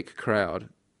smaller Epic crowd,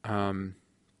 I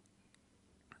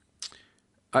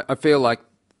feel like,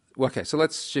 okay, so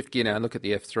let's shift gear now and look at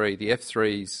the F3. The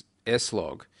F3's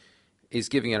SLog is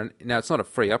giving it, now it's not a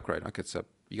free upgrade, like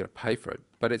you got to pay for it,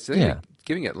 but it's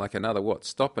giving it like another,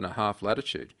 stop and a half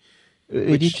latitude.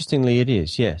 Interestingly, it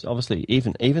is, yes. Obviously,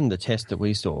 even the tests that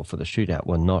we saw for the shootout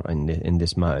were not in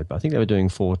this mode, but I think they were doing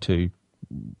 4.2.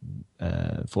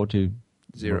 4.20.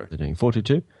 They're doing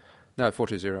 4.22? No,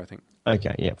 4.20, I think.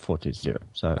 Okay, yeah, 4.20.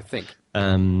 So I think.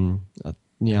 I'm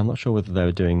not sure whether they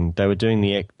were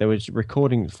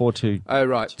recording 4.2. Oh,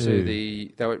 right.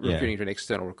 They were recruiting to an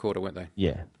external recorder, weren't they?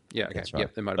 Yeah. Yeah, okay. That's right.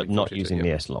 Yep, they might have but been not using the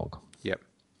SLog. Yep.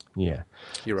 Yeah.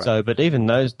 You're right. So, but even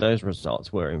those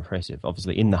results were impressive.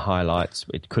 Obviously, in the highlights,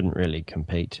 it couldn't really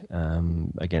compete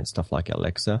against stuff like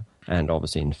Alexa, and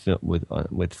obviously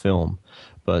with film.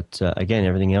 But again,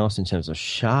 everything else in terms of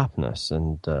sharpness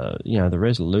and the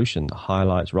resolution, the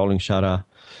highlights, rolling shutter,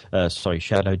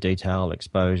 shadow detail,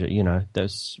 exposure.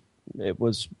 It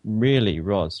was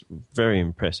very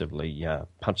impressively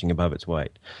punching above its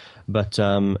weight. But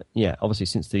obviously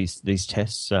since these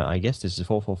tests, I guess this is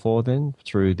 444 then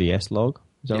through the SLog.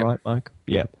 Is that right, Mike?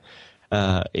 Yeah.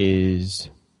 I'm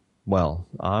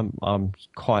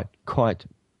quite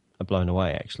blown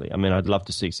away actually. I mean, I'd love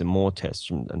to see some more tests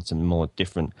and some more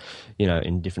different,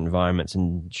 in different environments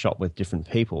and shot with different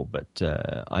people. But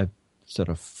I sort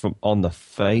of, from on the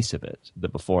face of it, the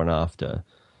before and after.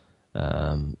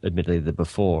 Admittedly, the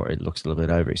before it looks a little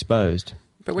bit overexposed.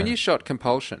 But when you shot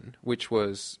Compulsion, which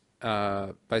was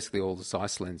basically all the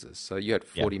Zeiss lenses, so you had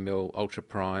 40mm ultra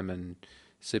prime and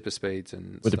super speeds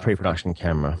and with stuff, a pre-production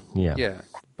camera, yeah.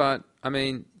 But I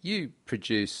mean, you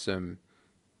produced some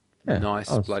nice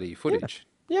bloody footage.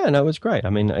 Yeah, no, it was great. I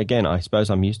mean, again, I suppose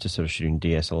I'm used to sort of shooting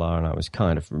DSLR, and I was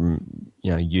kind of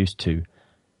used to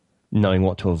knowing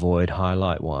what to avoid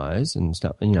highlight-wise and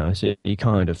stuff, so you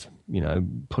kind of,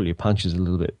 pull your punches a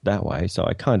little bit that way. So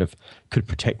I kind of could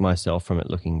protect myself from it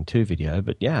looking too video.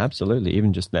 But yeah, absolutely,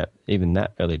 even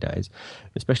that early days,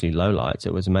 especially low lights,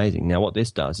 it was amazing. Now what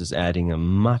this does is adding a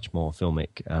much more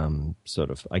filmic sort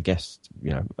of, I guess,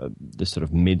 the sort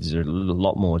of mids are a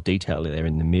lot more detail there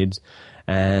in the mids.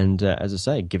 And as I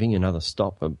say, giving you another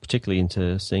stop, particularly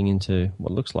into seeing into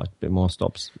what looks like a bit more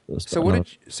stops. So when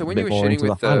you were shooting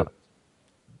with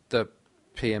the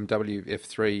PMW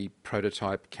F3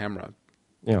 prototype camera,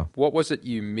 what was it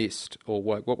you missed, or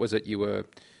what was it you were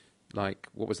like?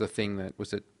 What was the thing that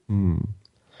was it?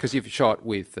 Because you've shot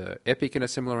with Epic in a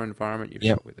similar environment, you've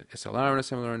shot with SLR in a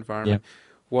similar environment.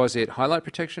 Was it highlight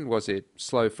protection? Was it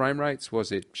slow frame rates?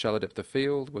 Was it shallow depth of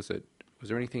field? Was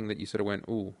there anything that you sort of went,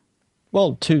 ooh?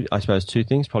 Well, I suppose two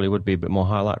things probably would be a bit more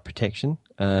highlight protection.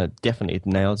 Definitely it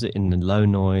nails it in the low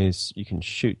noise. You can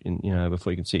shoot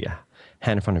before you can see your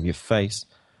hand in front of your face.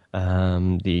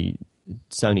 The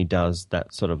Sony does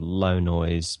that sort of low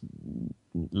noise,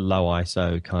 low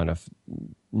ISO kind of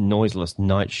noiseless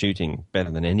night shooting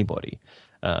better than anybody.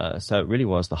 So it really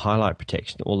was the highlight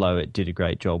protection, although it did a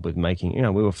great job with making,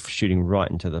 we were shooting right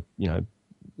into the,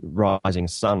 rising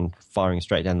sun firing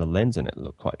straight down the lens, and it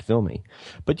looked quite filmy.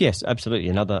 But yes, absolutely,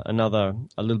 another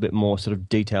a little bit more sort of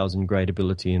details and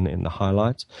gradability in the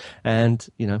highlights, and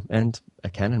and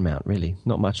a Canon mount, really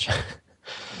not much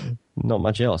not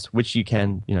much else, which you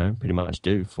can pretty much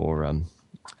do for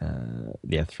the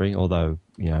the F3, although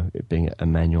it being a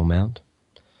manual mount.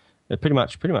 Pretty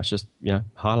much just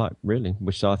highlight really,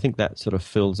 which I think that sort of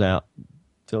fills out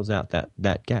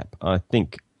that gap. I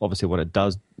think obviously what it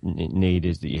does need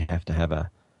is that you have to have a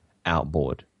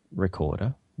outboard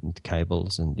recorder with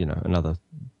cables and another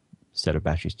set of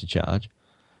batteries to charge,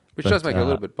 which does make it a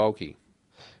little bit bulky.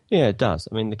 Yeah, it does.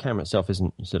 I mean, the camera itself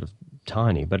isn't sort of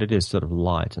tiny, but it is sort of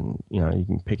light, and you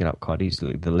can pick it up quite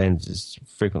easily. The lens is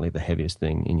frequently the heaviest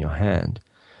thing in your hand,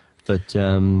 but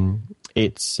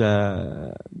it's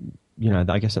I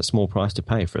guess that small price to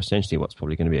pay for essentially what's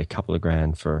probably going to be a couple of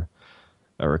grand for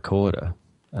a recorder.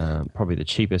 Probably the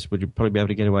cheapest. Would you probably be able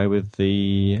to get away with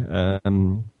the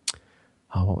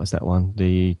what was that one?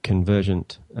 The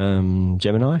Convergent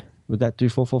Gemini? Would that do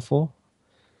 444?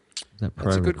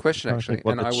 That's a good question, actually.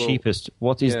 What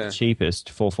is the cheapest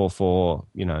 444?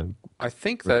 I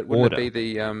think that wouldn't it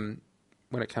be the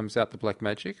when it comes out the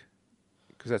Blackmagic,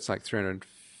 because that's like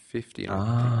 350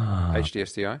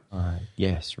 HD SDI.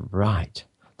 Yes, right.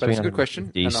 But it's a good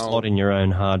question. You slot in your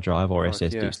own hard drive or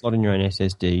SSD. Yeah. Slot in your own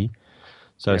SSD.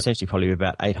 So essentially, probably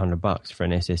about $800 for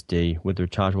an SSD with the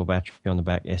rechargeable battery on the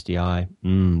back. SDI.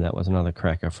 That was another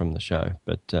cracker from the show.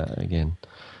 But again,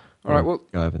 all right. Well,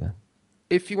 go over there.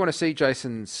 If you want to see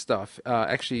Jason's stuff,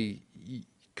 actually,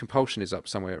 Compulsion is up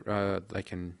somewhere. They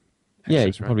can.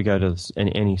 You can probably go to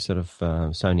any sort of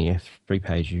Sony F3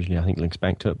 page. Usually, I think links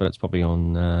back to it, but it's probably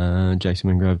on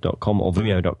jasonwingrove.com or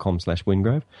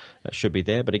vimeo.com/wingrove. That should be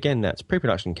there. But again, that's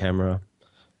pre-production camera.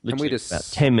 Literally about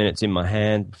 10 minutes in my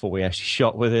hand before we actually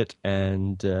shot with it,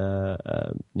 and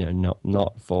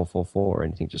not 444 or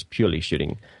anything, just purely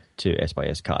shooting to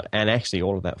S/S card. And actually,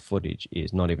 all of that footage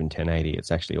is not even 1080; it's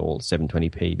actually all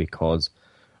 720p because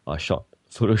I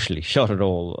foolishly shot it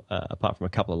all. Apart from a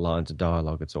couple of lines of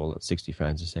dialogue, it's all at 60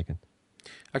 frames a second.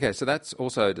 Okay, so that's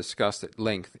also discussed at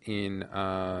length in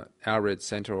our Red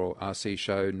Centre or RC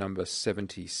show number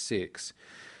 76.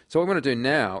 So what we want to do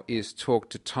now is talk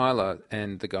to Tyler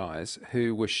and the guys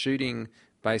who were shooting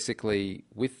basically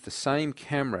with the same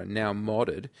camera now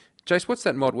modded. Jace, what's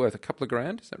that mod worth? A couple of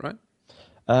grand? Is that right?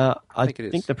 I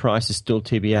think the price is still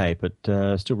TBA,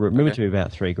 but still remember to be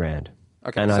about $3,000.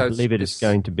 Okay, and so I believe it is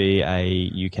going to be a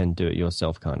you can do it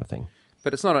yourself kind of thing.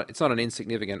 But it's not an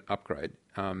insignificant upgrade.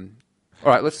 All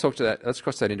right, let's talk to that. Let's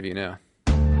cross that interview now.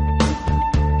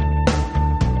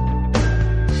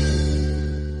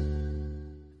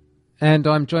 And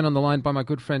I'm joined on the line by my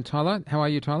good friend Tyler. How are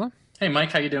you, Tyler? Hey,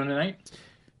 Mike. How you doing tonight?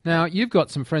 Now, you've got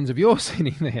some friends of yours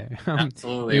sitting there.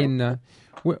 Absolutely.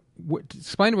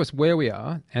 Explain to us where we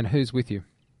are and who's with you.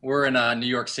 We're in New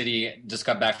York City. Just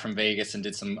got back from Vegas and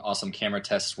did some awesome camera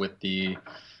tests with the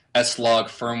SLog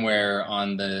firmware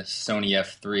on the Sony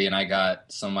F3. And I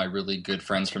got some of my really good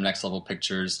friends from Next Level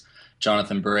Pictures,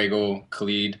 Jonathan Borrego,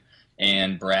 Khalid,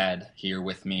 and Brad here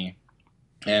with me.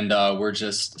 And we're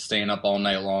just staying up all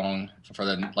night long for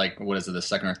the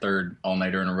second or third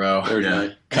all-nighter in a row. Third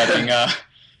night.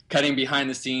 Cutting behind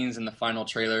the scenes in the final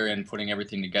trailer and putting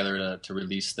everything together to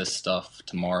release this stuff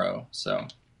tomorrow. So,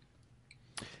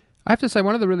 I have to say,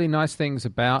 one of the really nice things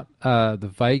about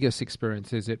the Vegas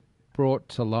experience is it brought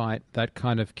to light that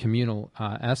kind of communal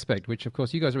aspect, which, of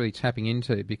course, you guys are really tapping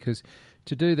into, because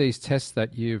to do these tests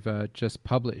that you've just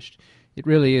published, it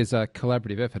really is a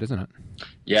collaborative effort, isn't it?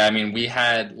 Yeah, I mean, we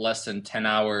had less than 10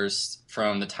 hours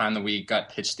from the time that we got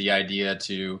pitched the idea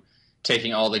to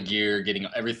taking all the gear, getting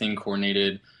everything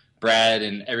coordinated. Brad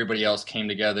and everybody else came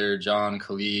together, John,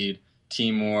 Khalid,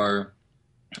 Timur,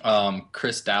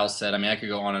 Chris Dowsett. I mean, I could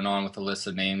go on and on with a list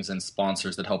of names and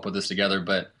sponsors that help put this together,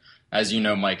 but as you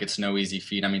know, Mike, it's no easy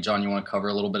feat. I mean, John, you want to cover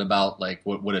a little bit about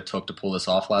what it took to pull this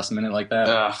off last minute like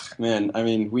that? Man, I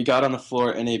mean, we got on the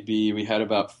floor at NAB. We had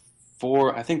about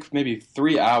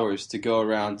 3 hours to go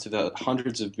around to the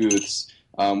hundreds of booths.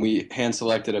 We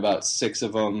hand-selected about 6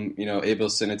 of them, Abel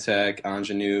Cinetech,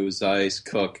 Ingenue, Zeiss,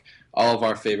 Cook, all of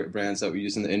our favorite brands that we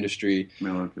use in the industry.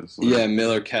 Miller Kessler. Yeah,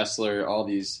 Miller, Kessler, all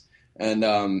these. And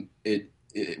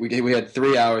we had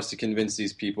 3 hours to convince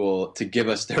these people to give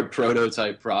us their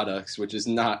prototype products, which is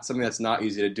not something that's not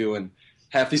easy to do. And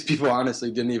half these people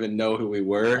honestly didn't even know who we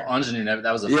were. Ingenue,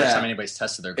 that was the first time anybody's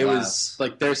tested their glass. It was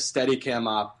like their Steadicam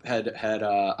op had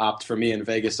opt for me in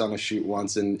Vegas on a shoot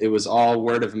once, and it was all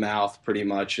word of mouth pretty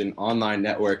much and online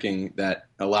networking that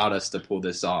allowed us to pull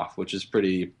this off, which is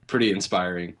pretty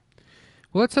inspiring.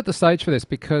 Well, let's set the stage for this,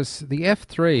 because the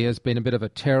F3 has been a bit of a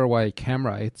tearaway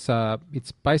camera. It's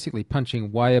basically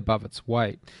punching way above its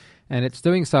weight. And it's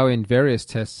doing so in various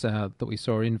tests that we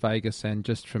saw in Vegas and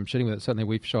just from shooting with it. Certainly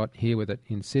we've shot here with it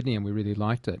in Sydney and we really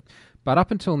liked it. But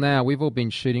up until now, we've all been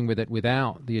shooting with it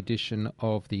without the addition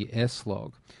of the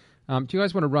SLog. Do you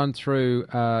guys want to run through,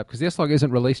 because the S-Log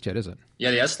isn't released yet, is it?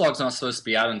 Yeah, the SLog's not supposed to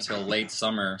be out until late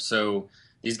summer. So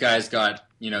these guys got,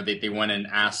 they went and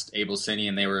asked Able Cine,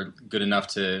 and they were good enough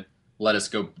to let us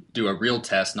go do a real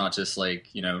test, not just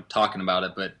talking about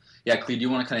it. But yeah, Cleve, do you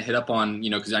want to kind of hit up on,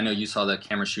 because I know you saw the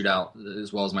camera shootout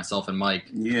as well as myself and Mike.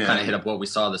 Yeah. Kind of hit up what we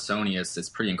saw of the Sony. It's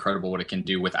pretty incredible what it can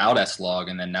do without S-Log,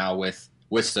 and then now with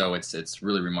So, it's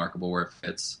really remarkable where it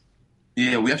fits.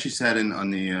 Yeah, we actually sat in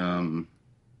on the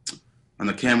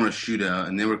camera shootout,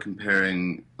 and they were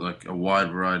comparing like a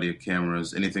wide variety of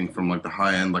cameras, anything from like the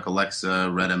high end, like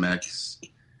Alexa, Red MX,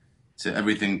 to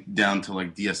everything down to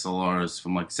like DSLRs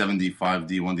from like 7D,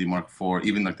 5D, 1D Mark IV,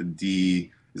 even like the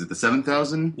D. Is it the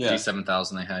 7000? Yeah,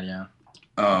 D7000 they had, yeah.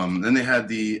 Then they had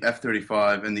the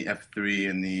F35 and the F3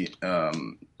 and the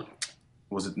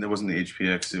It wasn't the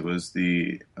HPX. It was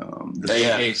the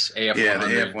AF100. Yeah,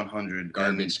 the AF100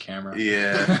 garbage camera.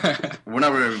 Yeah, we're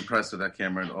not very impressed with that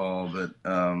camera at all. But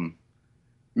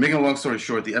making a long story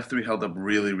short, the F3 held up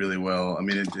really, really well. I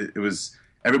mean, it was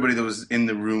everybody that was in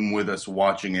the room with us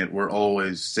watching it were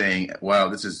always saying, "Wow,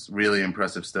 this is really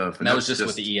impressive stuff." And that was just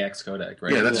with the EX codec,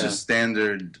 right? Yeah, that's just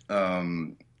standard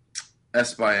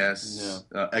S/S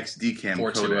XD cam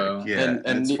 420. codec. Yeah,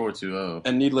 and it's 420.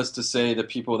 And needless to say, the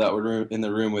people that were in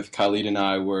the room with Khalid and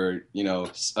I were,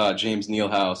 James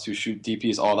Nealhouse, who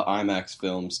DPs all the IMAX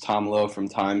films, Tom Lowe from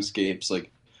Timescapes,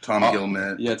 like Tom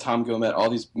Gilmet. Yeah, Tom Gilmet, all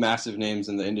these massive names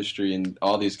in the industry, and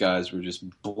all these guys were just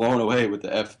blown away with the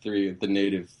F3, the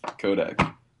native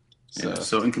codec.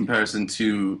 So in comparison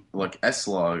to like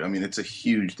S-Log, I mean, it's a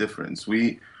huge difference.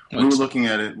 We were looking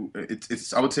at it.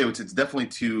 It's I would say it's definitely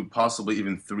 2, possibly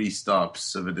even 3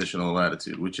 stops of additional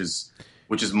latitude, which is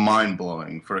mind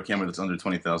blowing for a camera that's under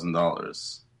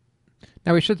 $20,000.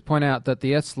 Now, we should point out that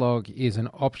the S-Log is an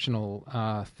optional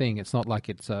thing. It's not like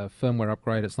it's a firmware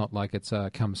upgrade. It's not like it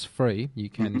comes free. You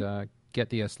can get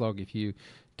the S-Log if you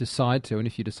decide to, and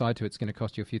if you decide to, it's going to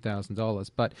cost you a few $1,000s.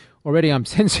 But already I'm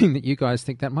sensing that you guys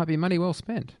think that might be money well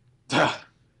spent.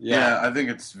 Yeah, I think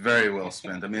it's very well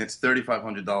spent. I mean, it's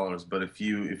 $3,500, but if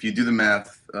you do the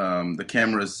math, the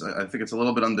camera's, I think it's a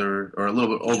little bit under or a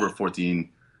little bit over 14.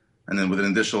 And then with an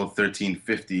additional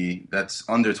 $1,350, that's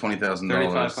under $20,000.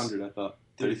 $3,500, I thought.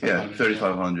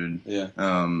 $3,500. Yeah.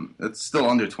 It's still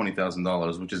under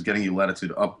 $20,000, which is getting you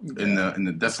latitude up in the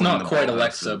definitely. It's not quite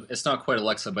Alexa. It's not quite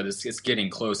Alexa, but it's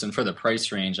getting close. And for the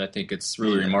price range, I think it's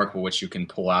really remarkable what you can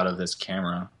pull out of this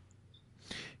camera.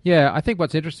 Yeah, I think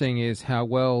what's interesting is how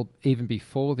well, even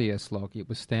before the S-Log, it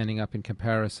was standing up in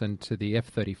comparison to the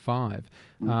F35,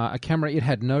 a camera it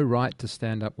had no right to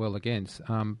stand up well against,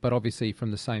 but obviously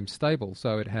from the same stable,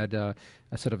 so it had a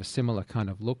sort of a similar kind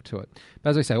of look to it.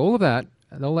 But as I say, all that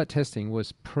testing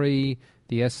was pre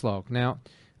the S-Log. Now,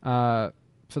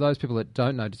 for those people that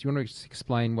don't know, do you want to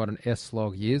explain what an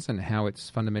S-Log is and how it's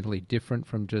fundamentally different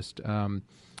from just a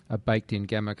baked-in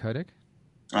gamma codec?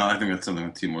 I think that's something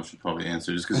that Timur should probably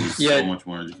answer, just because he's so much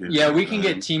more educated. Yeah, we can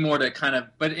get Timur to kind of,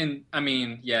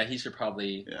 he should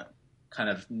probably kind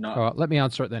of not. All right, let me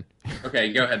answer it then.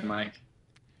 Okay, go ahead, Mike.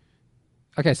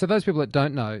 Okay, so those people that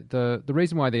don't know, the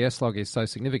reason why the S-Log is so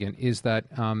significant is that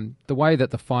the way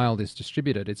that the file is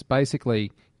distributed, it's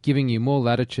basically giving you more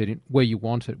latitude where you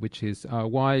want it, which is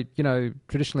why,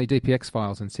 traditionally DPX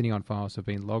files and Cineon files have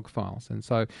been log files. And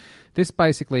so this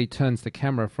basically turns the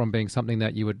camera from being something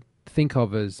that you would think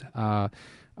of as a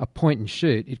point and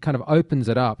shoot. It kind of opens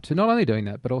it up to not only doing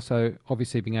that, but also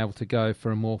obviously being able to go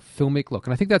for a more filmic look.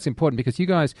 And I think that's important because you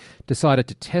guys decided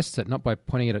to test it, not by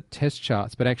pointing it at test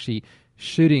charts, but actually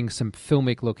shooting some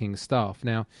filmic looking stuff.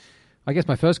 Now, I guess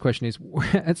my first question is,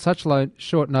 at such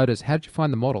short notice, how did you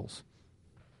find the models?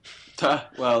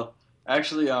 Well,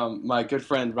 actually, my good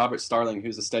friend Robert Starling,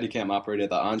 who's a Steadicam operator at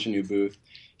the Ingenue booth,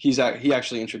 he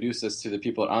actually introduced us to the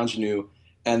people at Ingenue.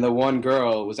 And the one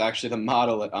girl was actually the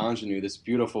model at Ingenue, this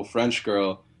beautiful French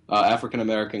girl,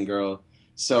 African-American girl.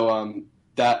 So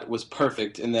that was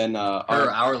perfect. And then her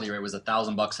hourly rate was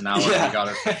 $1,000 an hour. Yeah. We got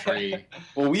her for free.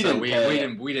 Well, we didn't, but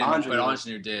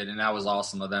Ingenue did, and that was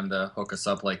awesome of them to hook us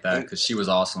up like that because she was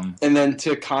awesome. And then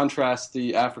to contrast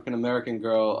the African-American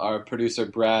girl, our producer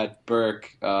Brad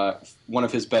Burke, one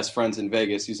of his best friends in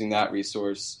Vegas, using that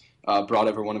resource, brought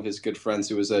over one of his good friends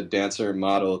who was a dancer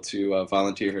model to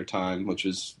volunteer her time, which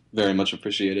was very much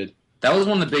appreciated. That was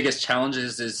one of the biggest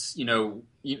challenges is,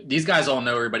 these guys all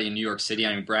know everybody in New York City.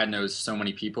 I mean, Brad knows so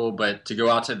many people, but to go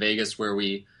out to Vegas where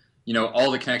we, all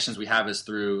the connections we have is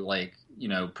through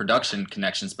production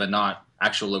connections, but not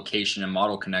actual location and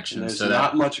model connections. There's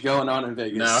not much going on in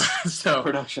Vegas. No, so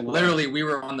production literally we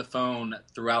were on the phone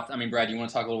throughout. I mean, Brad, you want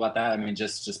to talk a little about that? I mean,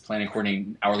 just planning,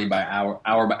 coordinating hourly by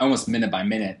hour by almost minute by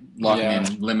minute, locking in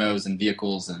limos and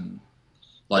vehicles and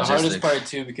logistics. The hardest part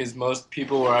too, because most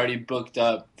people were already booked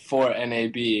up for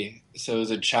NAB, so it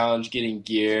was a challenge getting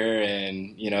gear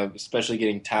and especially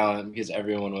getting talent because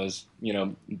everyone was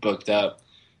booked up,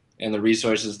 and the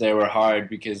resources there were hard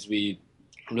because we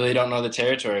really don't know the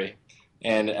territory.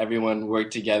 And everyone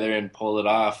worked together and pulled it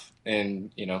off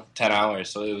in 10 hours,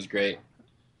 so it was great.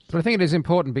 But I think it is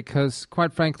important because,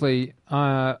 quite frankly,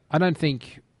 I don't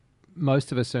think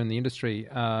most of us are in the industry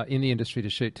to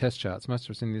shoot test charts. Most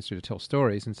of us are in the industry to tell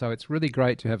stories, and so it's really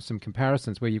great to have some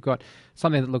comparisons where you've got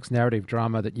something that looks narrative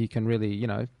drama that you can really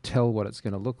tell what it's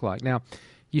going to look like. Now,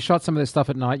 you shot some of this stuff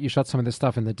at night. You shot some of this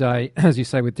stuff in the day, as you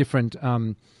say, with different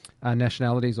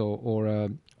nationalities or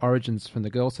origins from the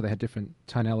girls, so they had different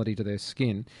tonality to their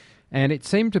skin. And it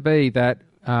seemed to be that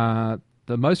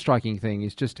the most striking thing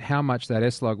is just how much that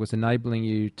SLog was enabling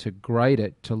you to grade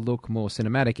it to look more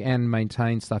cinematic and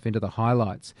maintain stuff into the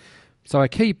highlights. So a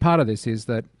key part of this is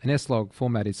that an SLog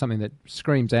format is something that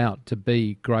screams out to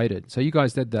be graded. So you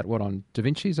guys did that, on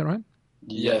DaVinci, is that right?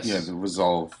 Yes. Yeah, the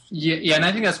Resolve. Yeah, and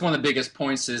I think that's one of the biggest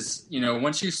points is,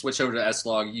 once you switch over to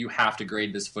SLog, you have to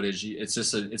grade this footage. It's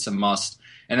just it's a must.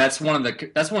 And that's one of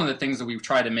the things that we've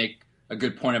tried to make a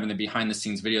good point of in the behind the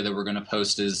scenes video that we're going to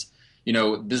post is,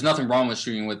 there's nothing wrong with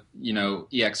shooting with,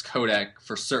 EX codec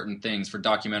for certain things, for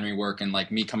documentary work and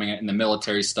like me coming in the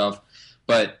military stuff.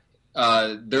 But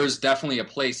there's definitely a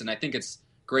place, and I think it's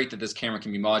great that this camera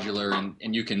can be modular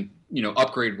and you can,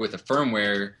 upgrade with a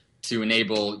firmware to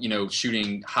enable,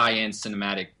 shooting high-end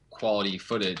cinematic quality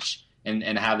footage and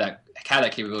have that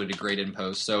capability to grade in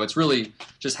post. So it's really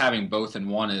just having both in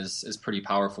one is pretty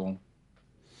powerful.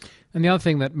 And the other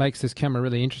thing that makes this camera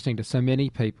really interesting to so many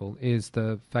people is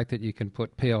the fact that you can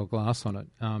put PL glass on it.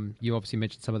 You obviously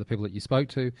mentioned some of the people that you spoke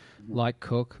to, like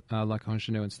Cook, like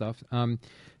Ingenue and stuff.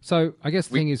 So I guess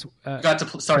the thing is... Like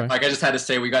I just had to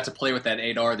say, we got to play with that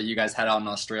 8R that you guys had out in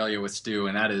Australia with Stu,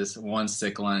 and that is one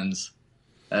sick lens.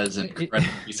 That is an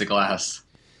incredible piece of glass.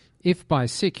 If by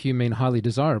sick you mean highly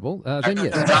desirable, then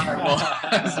yes. Desirable.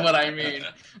 That's what I mean.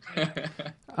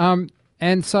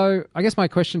 And so I guess my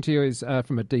question to you is,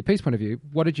 from a DP's point of view,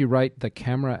 what did you rate the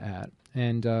camera at?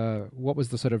 And what was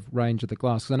the sort of range of the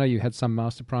glass? Because I know you had some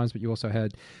Master Primes, but you also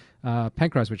had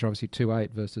Pancrase, which are obviously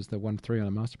 2.8 versus the 1.3 on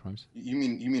the Master Primes. You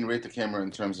mean rate the camera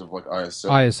in terms of like ISO?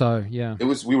 ISO, yeah.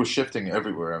 We were shifting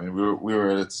everywhere. I mean, we were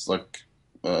at its like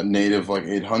native like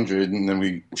 800, and then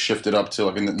we shifted up to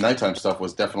like in the nighttime stuff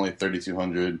was definitely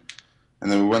 3200.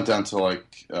 And then we went down to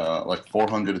like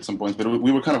 400 at some points, but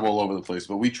we were kind of all over the place.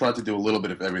 But we tried to do a little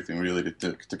bit of everything, really,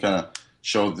 to kind of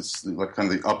show this like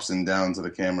kind of the ups and downs of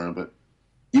the camera. But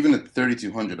even at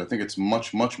 3200, I think it's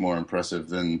much more impressive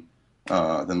than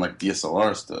like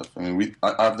DSLR stuff. I mean,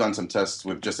 I've done some tests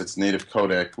with just its native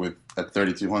codec at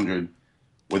 3200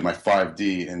 with my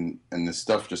 5D, and this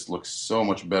stuff just looks so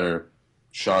much better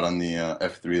shot on the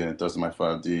F3 than it does in my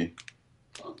 5D.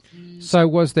 So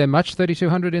was there much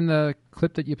 3200 in the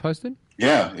clip that you posted?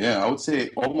 Yeah. I would say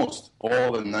almost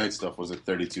all the night stuff was at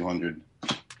 3200.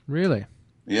 Really?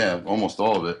 Yeah, almost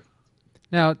all of it.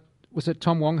 Now, was it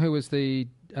Tom Wong who was the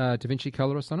DaVinci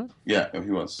colorist on it? Yeah,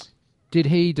 he was. Did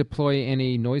he deploy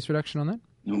any noise reduction on that?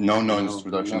 No noise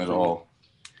reduction at all.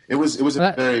 It was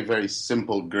a very, very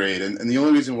simple grade. And the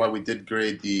only reason why we did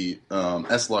grade the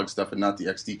SLog stuff and not the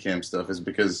XD cam stuff is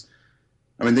because,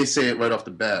 I mean, they say it right off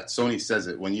the bat. Sony says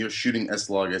it. When you're shooting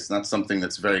SLog, it's not something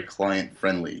that's very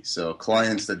client-friendly. So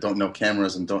clients that don't know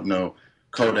cameras and don't know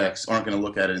codecs aren't going to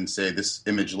look at it and say, this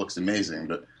image looks amazing.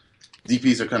 But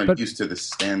DPs are kind of used to the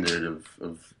standard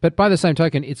of... But by the same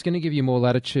token, it's going to give you more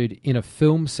latitude in a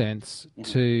film sense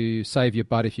to save your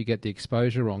butt if you get the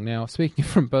exposure wrong. Now, speaking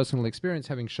from personal experience,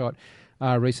 having shot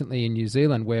recently in New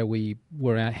Zealand where we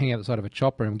were hanging out the side of a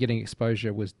chopper and getting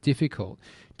exposure was difficult.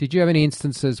 Did you have any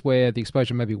instances where the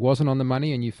exposure maybe wasn't on the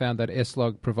money and you found that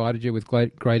SLog provided you with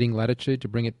grading latitude to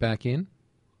bring it back in?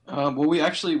 Well,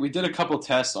 we did a couple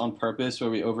tests on purpose where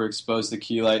we overexposed the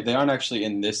key light. They aren't actually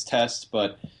in this test,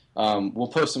 but we'll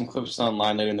post some clips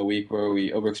online later in the week where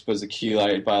we overexpose the key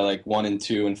light by like 1 and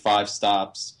 2 and 5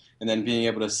 stops, and then being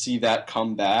able to see that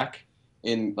come back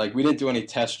in, like, we didn't do any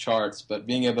test charts, but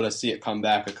being able to see it come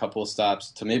back a couple of stops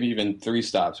to maybe even 3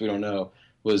 stops, we don't know,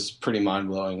 was pretty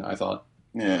mind-blowing, I thought.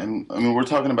 Yeah, and I mean, we're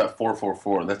talking about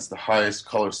 444. That's the highest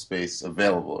color space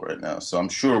available right now. So I'm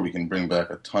sure we can bring back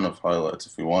a ton of highlights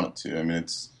if we wanted to. I mean,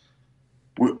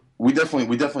 we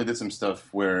definitely did some stuff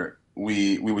where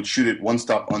we would shoot it 1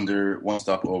 stop under, 1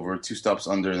 stop over, 2 stops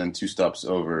under, and then 2 stops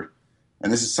over.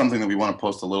 And this is something that we want to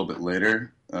post a little bit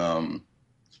later.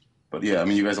 But yeah, I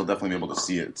mean, you guys will definitely be able to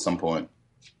see it at some point.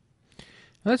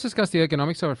 Let's discuss the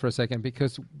ergonomics of it for a second,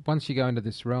 because once you go into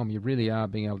this realm, you really are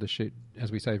being able to shoot,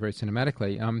 as we say, very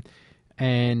cinematically.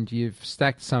 And you've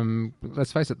stacked some,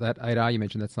 let's face it, that 8R you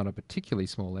mentioned, that's not a particularly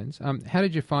small lens. How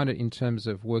did you find it in terms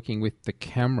of working with the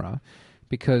camera?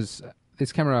 Because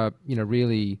this camera,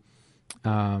 really,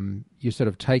 you're sort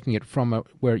of taking it from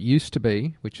where it used to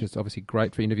be, which is obviously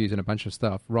great for interviews and a bunch of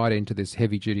stuff, right into this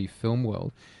heavy-duty film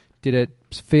world. Did it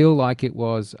feel like it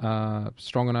was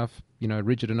strong enough,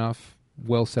 rigid enough,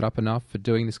 well set up enough for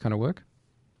doing this kind of work?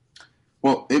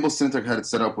 Well, Able Cinetech had it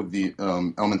set up with the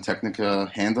Element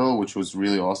Technica handle, which was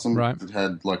really awesome. Right. It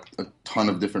had like a ton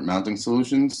of different mounting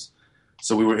solutions.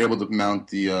 So we were able to mount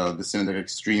the Cinetech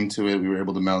Extreme to it. We were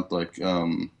able to mount like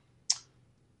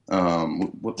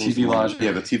what TV Logic.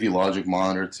 Yeah, the TV Logic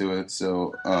monitor to it.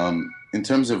 So in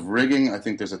terms of rigging, I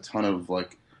think there's a ton of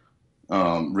like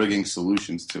rigging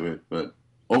solutions to it. But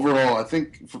overall, I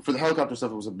think for the helicopter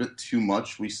stuff, it was a bit too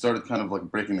much. We started kind of like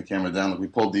breaking the camera down. Like we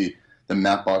pulled the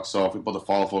matte box off, we pulled the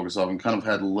follow focus off, and kind of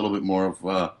had a little bit more of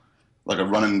like a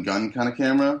run and gun kind of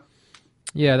camera.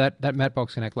 Yeah, that matte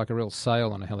box can act like a real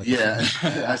sail on a helicopter.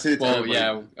 Yeah, I say it to Well, everybody.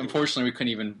 yeah. Unfortunately, we couldn't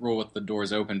even roll with the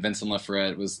doors open. Vincent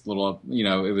Lafayette was a little,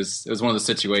 it was one of those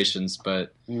situations,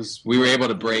 but we were able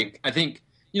to break. I think,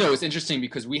 it's interesting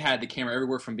because we had the camera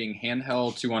everywhere from being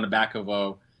handheld to on the back of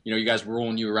a, you guys were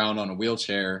rolling you around on a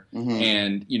wheelchair,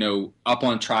 and up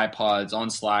on tripods, on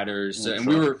sliders, and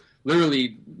we were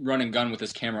literally run and gun with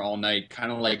this camera all night,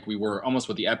 kind of like we were almost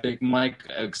with the Epic mic,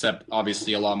 except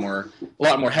obviously a lot more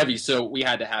heavy. So we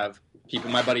had to have people.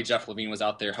 My buddy Jeff Levine was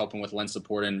out there helping with lens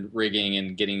support and rigging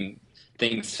and getting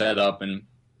things set up, and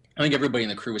I think everybody in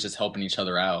the crew was just helping each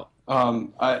other out.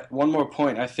 One more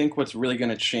point. I think what's really going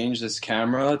to change this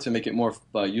camera to make it more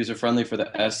user-friendly for the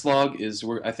SLog is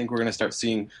I think we're going to start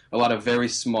seeing a lot of very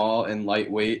small and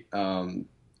lightweight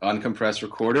uncompressed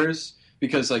recorders.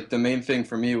 Because like the main thing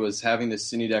for me was having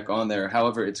this Cine Deck on there.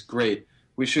 However, it's great.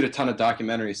 We shoot a ton of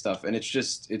documentary stuff, and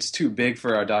it's too big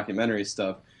for our documentary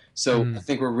stuff. So I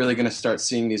think we're really going to start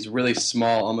seeing these really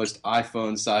small, almost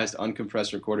iPhone-sized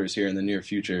uncompressed recorders here in the near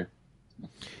future.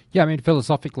 Yeah, I mean,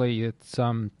 philosophically, it's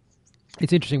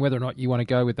interesting whether or not you want to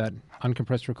go with that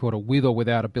uncompressed recorder with or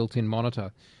without a built-in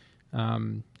monitor.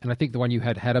 And I think the one you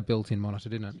had a built-in monitor,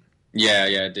 didn't it? Yeah,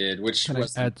 it did. Which kind of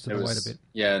adds to the weight a bit.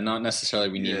 Yeah, not necessarily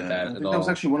we needed that I think at all. that was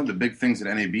actually one of the big things at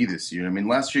NAB this year. I mean,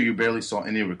 last year you barely saw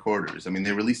any recorders. I mean,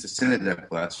 they released a Cine Deck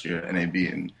last year at NAB,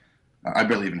 and I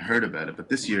barely even heard about it. But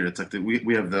this year, it's like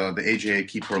we have the AJ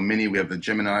Key Pro Mini, we have the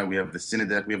Gemini, we have the Cine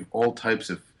Deck, we have all types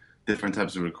of different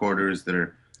types of recorders that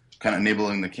are kind of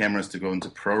enabling the cameras to go into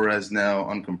ProRes now,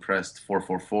 uncompressed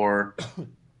 444.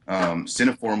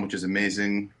 Cineform, which is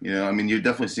amazing. I mean, you're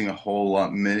definitely seeing a whole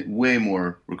lot, way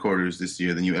more recorders this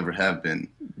year than you ever have been.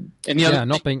 And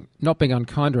not being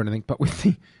unkind or anything, but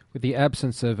with the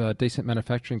absence of a decent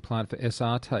manufacturing plant for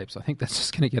SR tapes, I think that's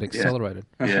just going to get accelerated.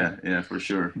 Yeah, for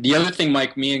sure. The other thing,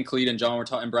 Mike, me and Khalid and John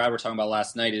and Brad were talking about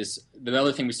last night is the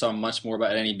other thing we saw much more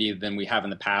about NAB than we have in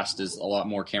the past is a lot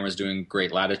more cameras doing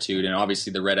great latitude, and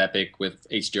obviously the Red Epic with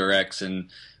HDRX and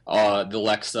the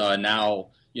Lexa now.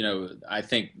 I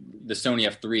think the Sony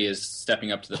F3 is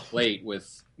stepping up to the plate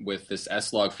with this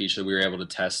S-Log feature that we were able to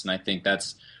test, and I think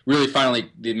that's really finally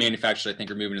the manufacturers, I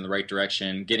think, are moving in the right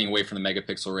direction, getting away from the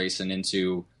megapixel race and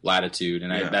into latitude,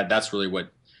 and that's really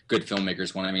what good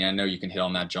filmmakers want. I mean, I know you can hit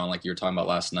on that, John, like you were talking about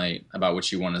last night, about what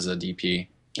you want as a DP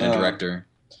and a director.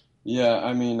 Yeah,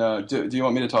 I mean, do you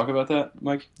want me to talk about that,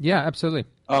 Mike? Yeah, absolutely.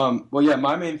 Well, yeah,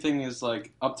 my main thing is,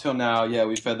 like, up till now,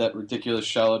 we've had that ridiculous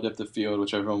shallow depth of field,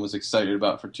 which everyone was excited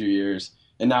about for 2 years,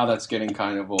 and now that's getting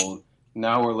kind of old.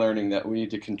 Now we're learning that we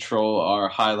need to control our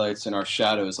highlights and our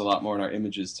shadows a lot more in our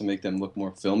images to make them look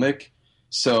more filmic.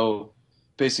 So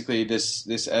basically this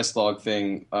S-Log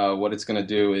thing, what it's going to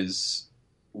do is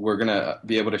we're going to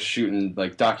be able to shoot in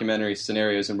like documentary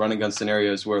scenarios and run and gun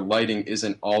scenarios where lighting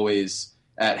isn't always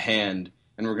at hand,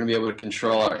 and we're going to be able to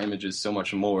control our images so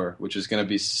much more, which is going to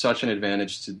be such an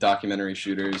advantage to documentary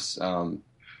shooters.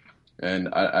 And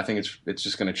I think it's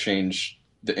just going to change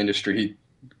the industry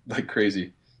like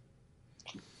crazy.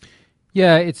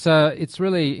 Yeah, it's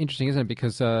really interesting, isn't it?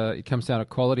 Because it comes down to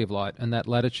quality of light, and that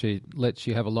latitude lets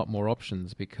you have a lot more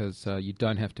options because you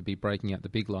don't have to be breaking out the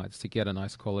big lights to get a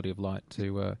nice quality of light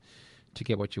to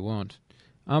get what you want.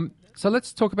 So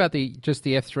let's talk about the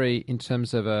F3 in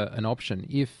terms of an option.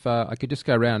 If I could just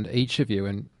go around each of you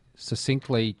and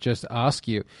succinctly just ask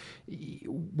you,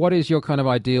 what is your kind of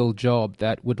ideal job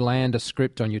that would land a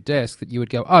script on your desk that you would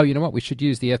go, oh, you know what, we should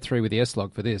use the F3 with the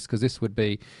SLog for this, because this would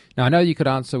be... Now, I know you could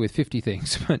answer with 50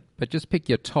 things, but just pick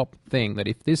your top thing that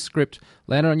if this script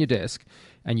landed on your desk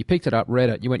and you picked it up, read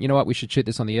it, you went, you know what, we should shoot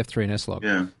this on the F3 and SLog.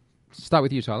 Yeah. Start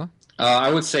with you, Tyler.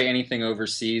 I would say anything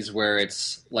overseas where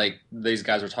it's like these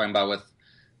guys were talking about with,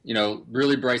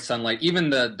 really bright sunlight. Even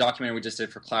the documentary we just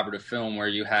did for collaborative film where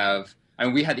you have, I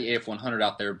mean, we had the AF100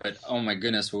 out there, but oh my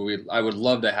goodness, I would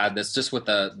love to have this just with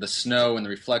the snow and the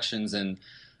reflections. And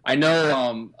I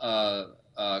know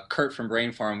Kurt from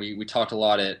Brain Farm, we talked a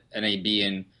lot at NAB,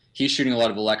 and he's shooting a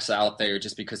lot of Alexa out there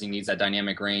just because he needs that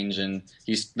dynamic range, and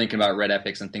he's thinking about Red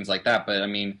Epics and things like that. But I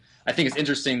mean, I think it's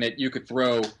interesting that you could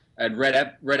throw a Red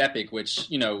Epic, which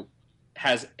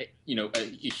has a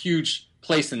huge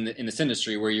place in this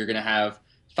industry, where you're going to have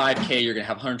 5K, you're going to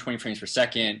have 120 frames per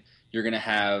second, you're going to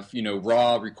have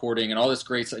raw recording and all this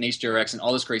great and HDRX and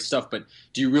all this great stuff. But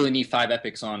do you really need 5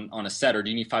 epics on a set, or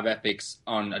do you need 5 epics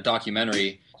on a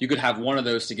documentary? You could have one of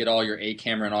those to get all your A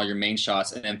camera and all your main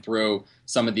shots, and then throw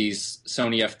some of these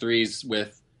Sony F3s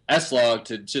with SLog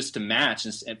to match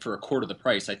and for a quarter of the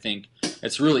price. I think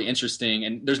it's really interesting,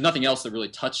 and there's nothing else that really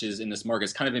touches in this market.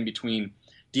 It's kind of in between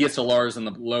DSLRs on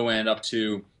the low end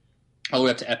all the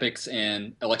way up to Epics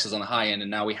and Alexas on the high end, and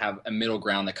now we have a middle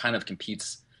ground that kind of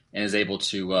competes and is able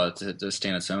to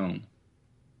stand its own.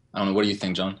 I don't know. What do you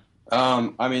think, John?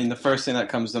 I mean, the first thing that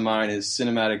comes to mind is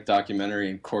cinematic documentary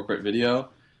and corporate video,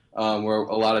 where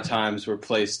a lot of times we're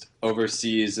placed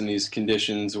overseas in these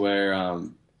conditions where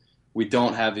we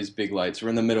don't have these big lights. We're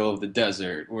in the middle of the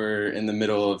desert. We're in the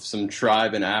middle of some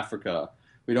tribe in Africa.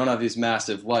 We don't have these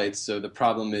massive lights, so the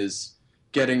problem is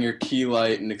getting your key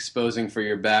light and exposing for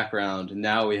your background. And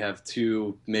now we have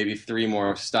 2, maybe 3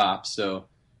 more stops, so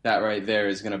that right there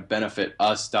is going to benefit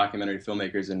us documentary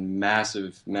filmmakers in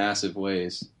massive, massive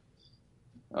ways.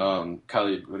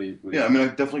 Khalid, what do you I mean, I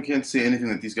definitely can't say anything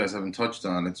that these guys haven't touched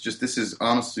on. It's just, this is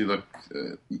honestly, like,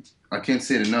 I can't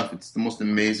say it enough. It's the most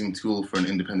amazing tool for an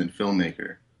independent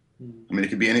filmmaker. I mean, it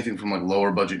could be anything from, like,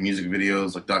 lower budget music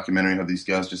videos, like documentary, how these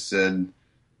guys just said,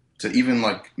 to even,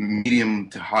 like, medium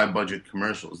to high budget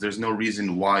commercials. There's no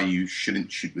reason why you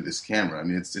shouldn't shoot with this camera. I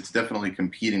mean, it's definitely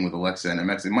competing with Alexa and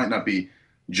MX. It might not be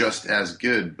just as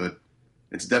good, but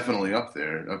it's definitely up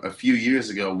there. A few years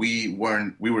ago, we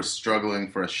were struggling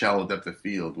for a shallow depth of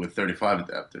field with 35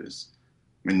 adapters.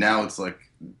 I mean, now it's like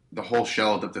the whole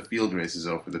shallow depth of field race is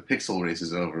over. The pixel race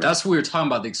is over. That's what we were talking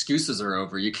about. The excuses are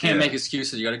over. You can't make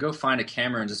excuses. You got to go find a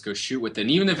camera and just go shoot with it.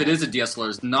 And even if it is a DSLR,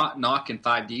 it's not knocking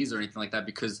 5Ds or anything like that,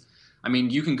 because I mean,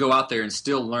 you can go out there and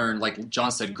still learn, like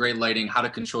John said, great lighting, how to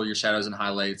control your shadows and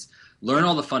highlights, learn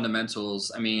all the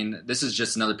fundamentals. I mean, this is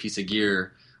just another piece of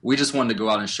gear. We just wanted to go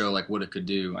out and show like what it could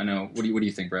do. I know. What do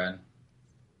you think, Brad?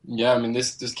 Yeah, I mean,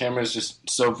 this camera is just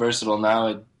so versatile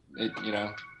now. It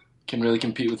can really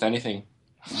compete with anything.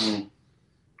 Mm-hmm.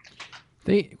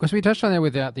 Because we touched on that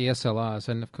without the SLRs,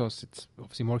 and of course it's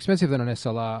obviously more expensive than an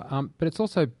SLR, but it's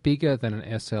also bigger than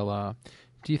an SLR.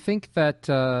 Do you think that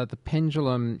the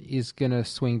pendulum is going to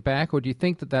swing back, or do you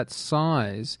think that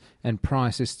size and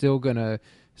price is still going to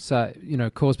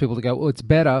cause people to go, well, it's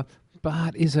better,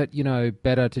 but is it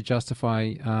better to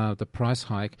justify the price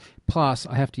hike? Plus,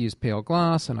 I have to use PL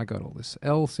glass, and I got all this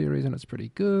L series, and it's pretty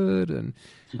good. And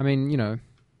I mean,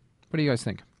 what do you guys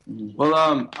think?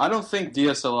 Well, I don't think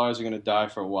DSLRs are going to die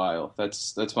for a while.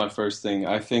 That's my first thing.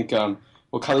 I think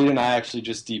Khalid and I actually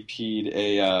just DP'd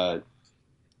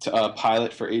a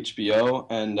pilot for HBO,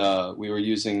 and we were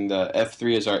using the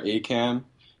F3 as our A cam,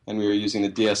 and we were using the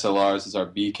DSLRs as our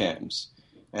B cams.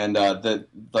 And it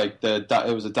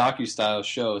was a docu-style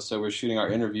show, so we're shooting our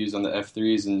interviews on the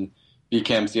F3s and B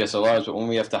cams, DSLRs. But when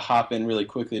we have to hop in really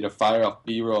quickly to fire off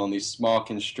B-roll in these small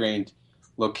constrained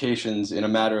locations in a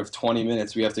matter of 20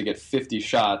 minutes, we have to get 50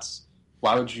 shots.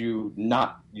 Why would you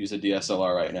not use a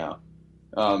DSLR right now?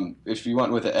 If you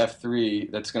went with an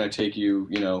F3, that's going to take you,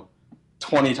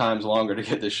 20 times longer to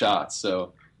get the shots.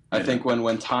 So I think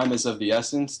when time is of the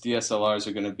essence, DSLRs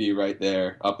are going to be right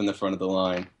there up in the front of the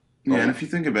line. Yeah, and if you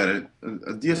think about it,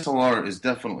 a DSLR is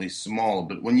definitely small,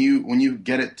 but when you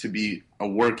get it to be a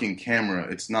working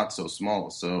camera, it's not so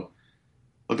small. So,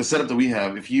 like the setup that we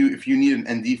have, if you need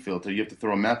an ND filter, you have to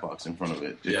throw a matte box in front of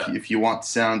it. If you want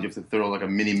sound, you have to throw like a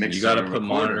mini mixer. You got to put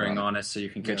monitoring on it so you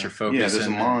can get your focus. Yeah, there's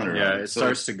a monitor. Yeah, it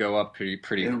starts to go up pretty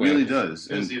quick. It really does.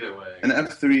 It's either way. And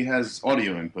F3 has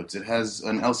audio inputs. It has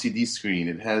an LCD screen.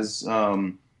 It has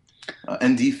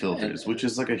ND filters, which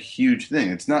is like a huge thing.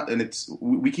 It's not, and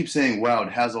we keep saying, wow,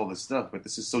 it has all this stuff, but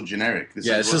this is so generic. This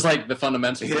is like the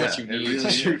fundamentals of what you need really to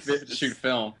shoot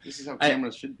film. This is how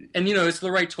cameras should be. And it's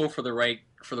the right tool for the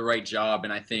right job.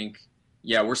 And I think,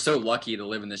 we're so lucky to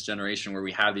live in this generation where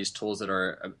we have these tools that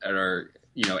are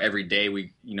every day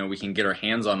we can get our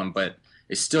hands on them, but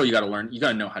it's still, you got to learn, you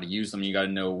got to know how to use them. You got to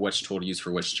know which tool to use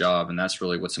for which job. And that's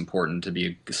really what's important to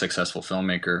be a successful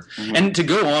filmmaker. Mm-hmm. And to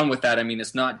go on with that, I mean,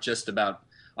 it's not just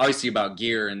obviously about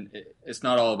gear, and it's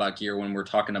not all about gear when we're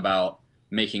talking about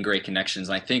making great connections.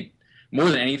 And I think more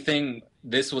than anything,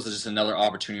 this was just another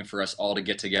opportunity for us all to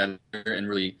get together and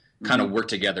really kind of work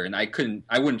together. And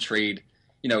I wouldn't trade,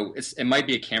 it might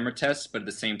be a camera test, but at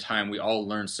the same time, we all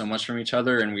learned so much from each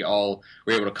other, and we all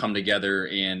were able to come together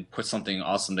and put something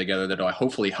awesome together that will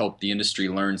hopefully help the industry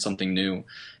learn something new.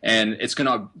 And it's going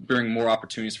to bring more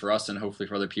opportunities for us and hopefully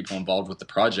for other people involved with the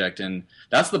project. And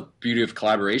that's the beauty of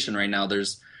collaboration right now.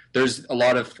 There's a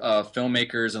lot of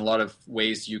filmmakers and a lot of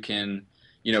ways you can,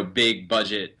 big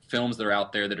budget films that are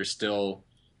out there that are still,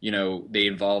 they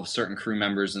involve certain crew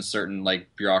members and certain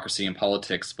like bureaucracy and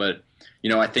politics, but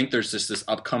I think there's just this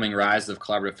upcoming rise of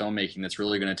collaborative filmmaking that's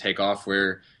really going to take off,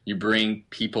 where you bring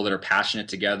people that are passionate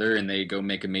together and they go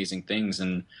make amazing things.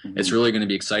 And it's really going to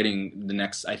be exciting the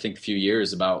next, I think, few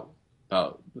years about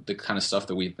the kind of stuff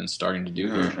that we've been starting to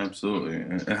do here. Absolutely.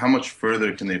 And how much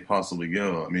further can they possibly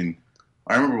go? I mean,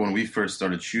 I remember when we first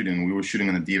started shooting, we were shooting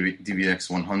on the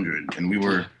DVX 100, and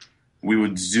we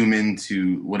would zoom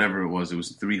into whatever it was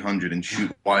 300 and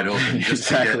shoot wide open. Just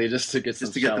to get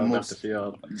the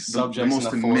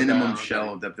most minimum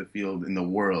shallow depth of field in the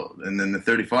world. And then the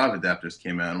 35 adapters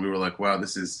came out, and we were like, wow,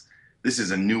 this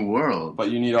is a new world.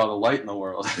 But you need all the light in the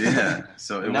world. Yeah.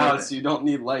 So you don't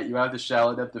need light. You have the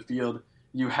shallow depth of field.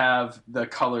 You have the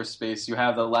color space. You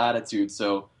have the latitude.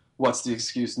 So what's the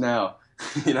excuse now?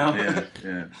 Yeah.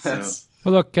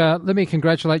 Well, look, let me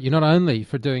congratulate you not only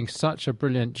for doing such a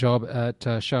brilliant job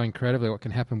at showing creatively what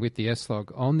can happen with the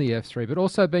SLog on the F3, but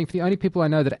also being the only people I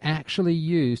know that actually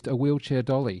used a wheelchair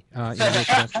dolly in their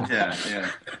production. Yeah.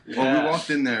 Well, we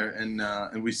walked in there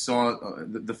and we saw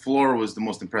the floor was the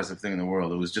most impressive thing in the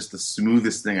world. It was just the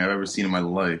smoothest thing I've ever seen in my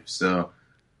life. So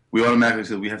we automatically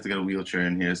said we have to get a wheelchair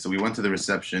in here. So we went to the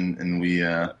reception and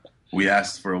we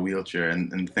asked for a wheelchair,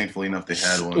 and thankfully enough, they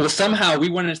had one. Well, somehow we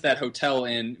went into that hotel,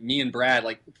 and me and Brad,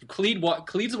 like,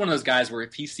 Khalid's one of those guys where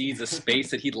if he sees a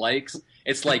space that he likes,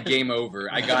 it's like game over.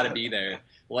 I got to be there.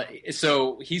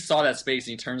 So he saw that space,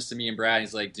 and he turns to me and Brad, and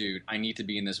he's like, dude, I need to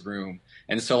be in this room.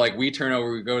 And so, like, we turn over,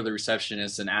 we go to the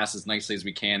receptionist and ask as nicely as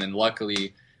we can, and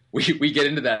luckily we get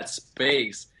into that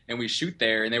space. And we shoot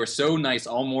there, and they were so nice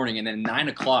all morning. And then 9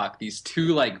 o'clock, these two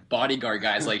like bodyguard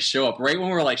guys like show up right when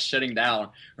we're like shutting down.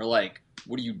 We're like,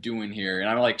 "What are you doing here?" And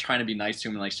I'm like trying to be nice to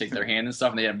them and like shake their hand and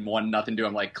stuff. And they had nothing to do.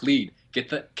 I'm like, "Khalid, get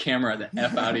the camera the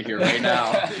f out of here right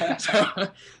now,"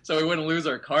 so we wouldn't lose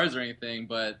our cars or anything.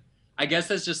 But I guess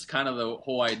that's just kind of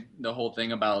the whole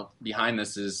thing about behind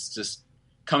this is just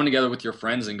coming together with your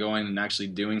friends and going and actually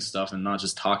doing stuff and not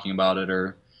just talking about it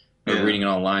or reading it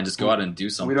online. Just go out and do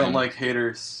something. We don't like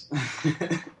haters.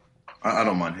 I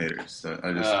don't mind haters.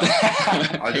 I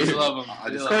just love them.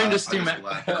 According to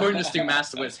Stu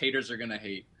Mastowitz, haters are going to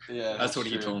hate. Yeah, that's what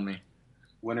he told me.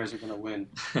 Winners are going to win.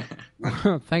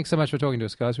 Thanks so much for talking to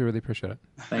us, guys. We really appreciate it.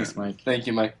 Thanks, Mike. Thank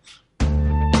you, Mike.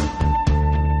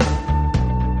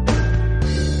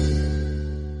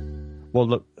 Well,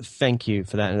 look, thank you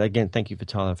for that. And again, thank you for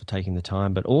Tyler for taking the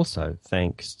time, but also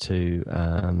thanks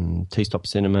to T-Stop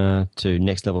Cinema, to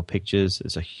Next Level Pictures. It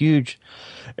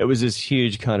was this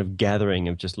huge kind of gathering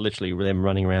of just literally them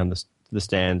running around the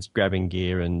stands, grabbing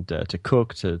gear, and to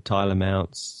Cook, to Tyler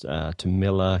Mounts, to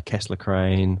Miller, Kessler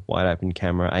Crane, Wide Open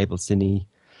Camera, Abel Cine,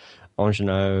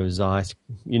 Angeno, Zeiss,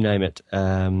 you name it,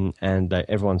 and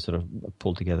everyone sort of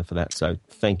pulled together for that. So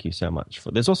thank you so much.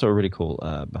 There's also a really cool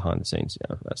behind the scenes,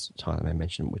 as Tyler may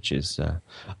mention, which is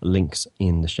links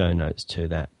in the show notes to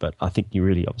that. But I think you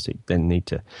really obviously then need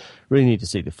to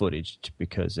see the footage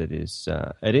because it is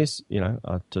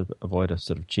to avoid a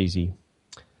sort of cheesy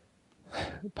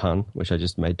pun, which I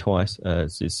just made twice.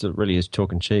 It really is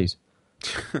chalk and cheese.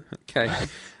 Okay.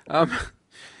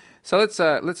 So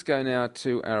let's go now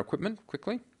to our equipment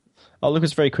quickly. Oh, look,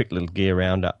 it's a very quick little gear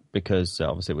roundup because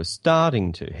obviously we're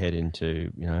starting to head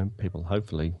into, people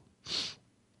hopefully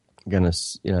going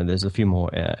to, there's a few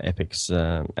more epics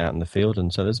out in the field.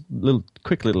 And so there's a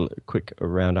quick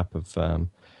roundup of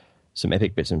some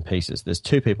epic bits and pieces. There's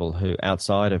two people who,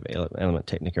 outside of Element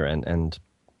Technica and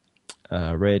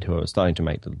Red, who are starting to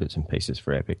make little bits and pieces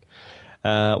for epic.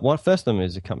 One first of them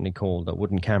is a company called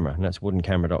Wooden Camera, and that's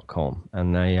woodencamera.com.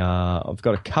 And I've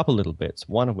got a couple little bits,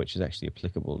 one of which is actually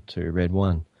applicable to Red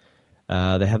One.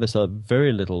 They have this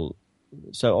very little.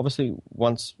 So obviously,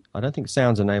 I don't think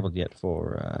sound's enabled yet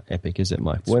for Epic, is it,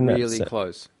 Mike? It's really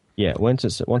close. Yeah, once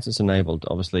it's enabled,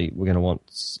 obviously we're going to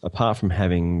want, apart from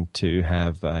having to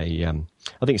have I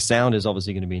think sound is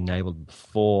obviously going to be enabled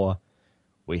before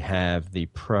we have the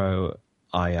Pro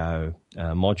I/O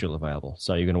module available.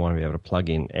 So you're going to want to be able to plug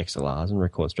in XLRs and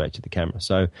record straight to the camera.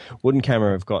 So Wooden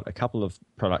Camera have got a couple of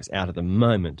products out at the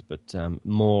moment, but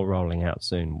more rolling out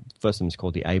soon. First one is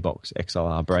called the A-Box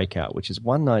XLR Breakout, which is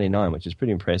 $199, which is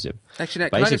pretty impressive. Actually, now,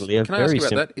 can I ask you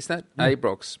about that? Is that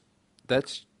A-Box,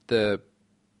 that's the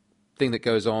thing that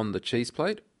goes on the cheese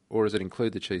plate, or does it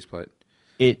include the cheese plate?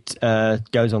 It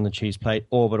goes on the cheese plate,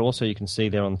 but also you can see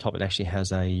there on the top it actually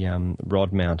has a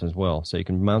rod mount as well. So you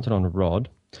can mount it on a rod,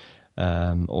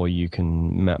 or you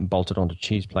can bolt it onto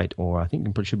cheese plate, or I think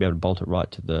you should be able to bolt it right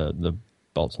to the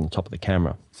bolts on the top of the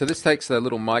camera. So this takes the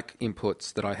little mic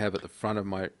inputs that I have at the front of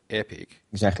my Epic,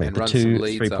 exactly, and the runs two some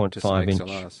leads 3.5 inch,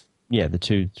 XLRs. Yeah, the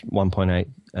two 1.8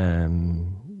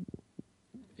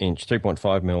 inch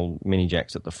 3.5 mil mini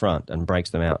jacks at the front, and breaks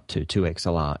them out to two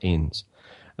XLR ins.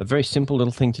 A very simple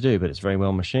little thing to do, but it's very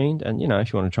well machined. And,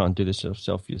 if you want to try and do this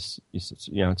yourself, it's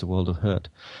a world of hurt.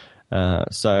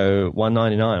 So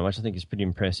 $199, which I think is pretty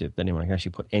impressive that anyone can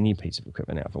actually put any piece of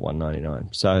equipment out for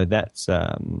 $199. So that's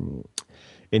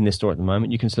in this store at the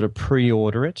moment. You can sort of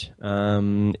pre-order it.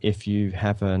 If you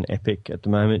have an Epic at the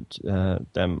moment,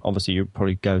 obviously you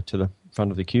probably go to the front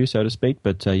of the queue, so to speak.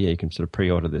 But you can sort of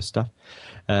pre-order this stuff.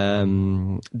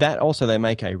 That also, they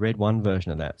make a Red One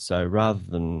version of that. So rather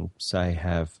than, say,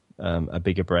 have a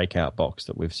bigger breakout box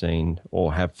that we've seen,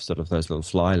 or have sort of those little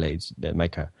fly leads, they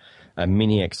make a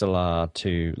mini XLR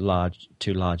to large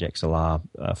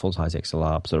XLR, full-size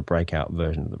XLR sort of breakout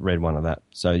version of the Red One of that.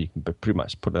 So you can pretty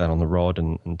much put that on the rod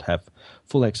and have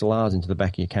full XLRs into the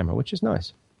back of your camera, which is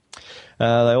nice. They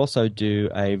also do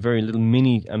a very little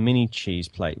mini cheese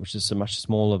plate, which is a much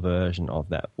smaller version of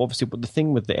that. Obviously, the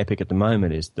thing with the Epic at the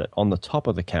moment is that on the top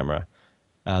of the camera,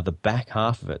 the back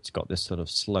half of it's got this sort of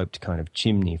sloped kind of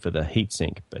chimney for the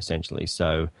heatsink, essentially.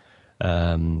 So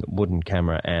Wooden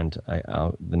Camera and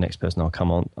the next person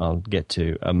I'll get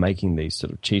to are making these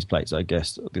sort of cheese plates, I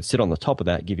guess, that sit on the top of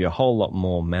that, give you a whole lot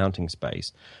more mounting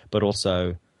space, but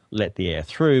also let the air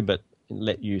through, but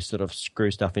let you sort of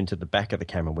screw stuff into the back of the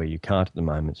camera where you can't at the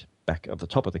moment, back of the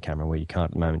top of the camera where you can't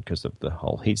at the moment because of the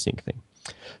whole heatsink thing.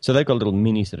 So they've got a little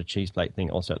mini sort of cheese plate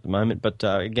thing also at the moment. But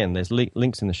again, there's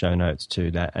links in the show notes to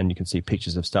that, and you can see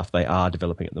pictures of stuff they are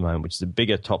developing at the moment, which is a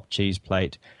bigger top cheese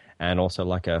plate and also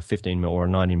like a 15mm or a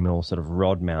 90mm sort of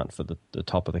rod mount for the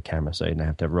top of the camera, so you don't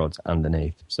have to have rods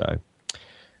underneath. So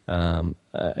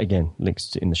again,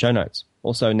 links in the show notes.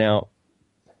 Also now,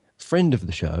 friend of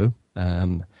the show,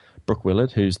 Brooke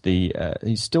Willard, who's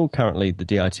he's still currently the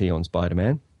DIT on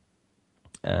Spider-Man,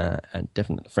 and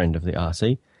definitely a friend of the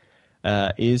RC,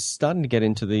 is starting to get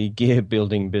into the gear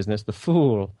building business. The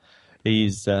fool,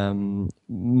 he's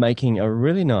making a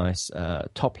really nice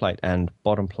top plate and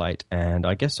bottom plate, and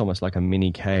I guess almost like a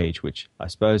mini cage, which I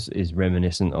suppose is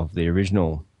reminiscent of the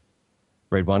original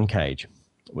Red One cage,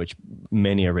 which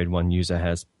many a Red One user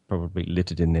has probably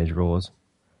littered in their drawers.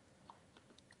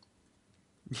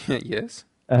 Yes.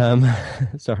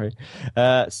 Sorry.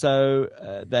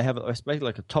 So they have basically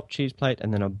like a top cheese plate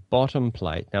and then a bottom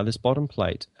plate. Now, this bottom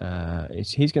plate,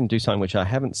 he's going to do something which I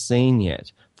haven't seen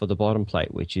yet for the bottom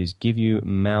plate, which is give you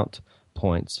mount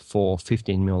points for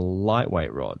 15mm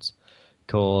lightweight rods.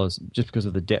 Because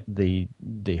of the depth, the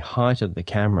height of the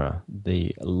camera,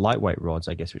 the lightweight rods,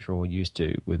 I guess, which we're all used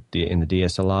to in the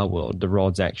DSLR world, the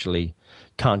rods actually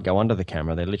can't go under the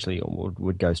camera. They literally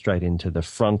would go straight into the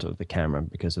front of the camera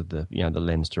because of the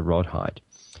lens to rod height.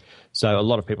 So a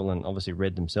lot of people, and obviously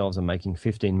Red themselves, are making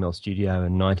 15mm studio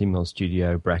and 90mm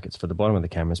studio brackets for the bottom of the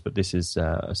cameras, but this is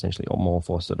essentially more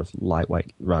for sort of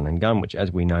lightweight run and gun, which, as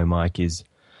we know, Mike, is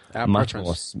much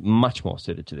more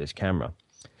suited to this camera.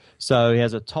 So he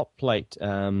has a top plate.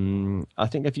 I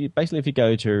think if you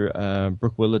go to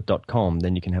brookewillard.com,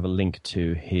 then you can have a link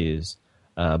to his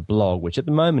blog, which at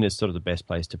the moment is sort of the best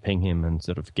place to ping him and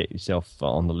sort of get yourself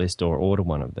on the list or order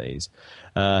one of these.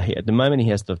 At the moment, he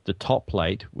has the top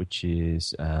plate, which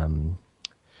is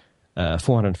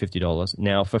 $450.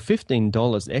 Now, for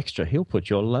 $15 extra, he'll put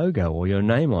your logo or your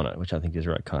name on it, which I think is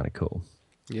kind of cool.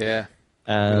 Yeah,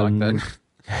 I like that.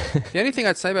 The only thing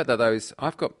I'd say about that, though, is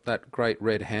I've got that great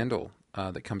red handle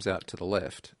that comes out to the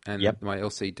left and my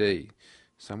LCD.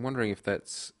 So I'm wondering if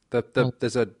that's...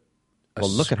 There's a Well,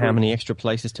 look at how many extra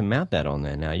places to mount that on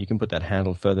there now. You can put that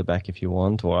handle further back if you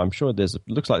want, or I'm sure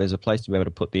looks like there's a place to be able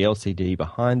to put the LCD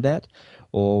behind that,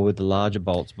 or with the larger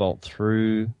bolts, bolt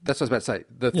through. That's what I was about to say.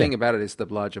 The thing about it is the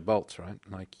larger bolts, right?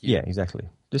 Yeah, exactly.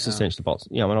 This is essentially bolts.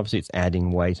 I mean, obviously it's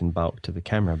adding weight and bulk to the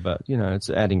camera, but, it's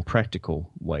adding practical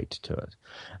weight to it.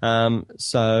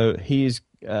 So here's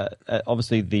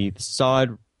obviously the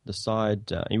side,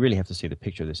 you really have to see the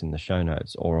picture of this in the show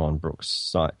notes or on Brooks'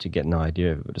 site to get an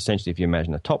idea of it. But essentially, if you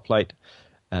imagine a top plate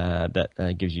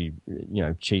that gives you,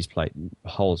 cheese plate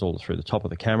holes all through the top of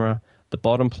the camera, the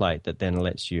bottom plate that then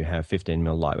lets you have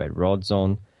 15mm lightweight rods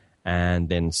on, and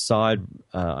then side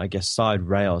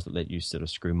rails that let you sort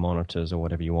of screw monitors or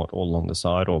whatever you want all along the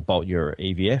side, or bolt your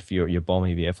EVF, your bomb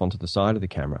EVF onto the side of the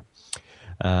camera.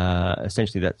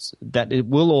 Essentially, it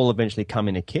will all eventually come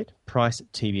in a kit, price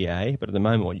TBA, but at the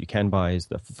moment what you can buy is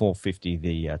the $450,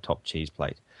 the top cheese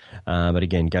plate. But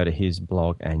again, go to his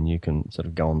blog and you can sort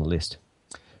of go on the list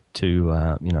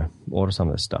to order some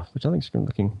of this stuff, which I think is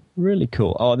looking really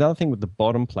cool. Oh, the other thing with the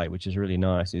bottom plate, which is really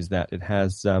nice, is that it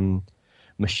has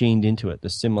machined into it the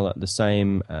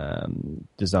same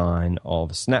design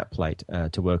of snap plate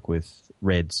to work with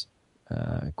Red's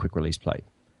quick release plate.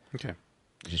 Okay,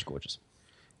 which is gorgeous.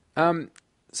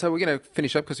 So we're going to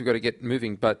finish up because we've got to get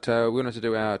moving, but we wanted to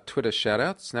do our Twitter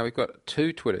shout-outs. Now we've got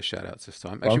 2 Twitter shout-outs this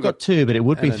time. Actually, I've got 2, but it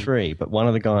would be 3, but one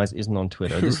of the guys isn't on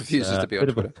Twitter. He refuses to be on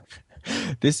Twitter.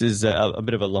 This is a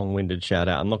bit of a long-winded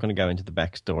shout-out. I'm not going to go into the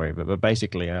backstory, but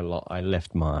basically I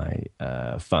left my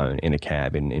phone in a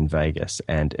cab in Vegas,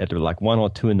 and at like 1 or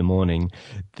 2 in the morning,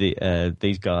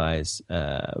 these guys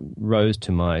rose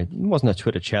to it wasn't a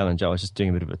Twitter challenge, I was just doing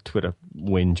a bit of a Twitter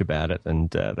whinge about it, and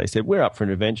they said, we're up for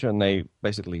an adventure, and they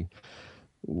basically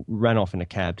ran off in a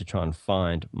cab to try and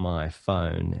find my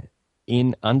phone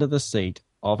under the seat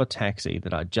of a taxi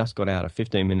that I just got out of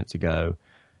 15 minutes ago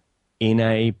in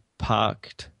a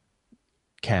parked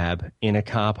cab in a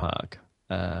car park,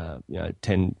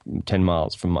 10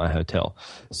 miles from my hotel.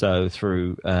 So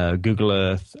through Google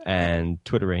Earth and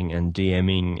Twittering and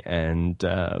DMing and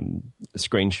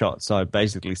screenshots, I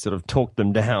basically sort of talked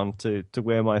them down to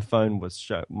where my phone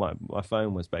was my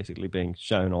phone was basically being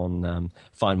shown on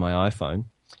Find My iPhone.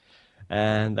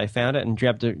 And they found it and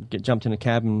jumped in a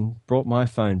cab and brought my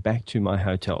phone back to my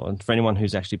hotel. And for anyone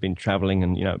who's actually been traveling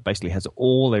and, basically has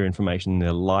all their information in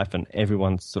their life and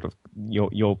everyone's sort of,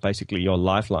 you're basically your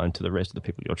lifeline to the rest of the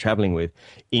people you're traveling with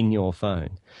in your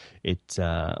phone. It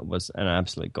was an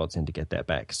absolute godsend to get that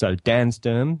back. So Dan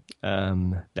Sturm,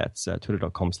 that's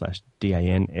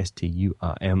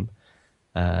twitter.com/DANSTURM.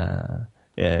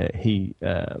 He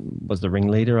was the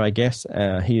ringleader, I guess.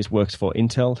 He works for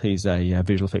Intel. He's a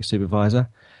visual effects supervisor.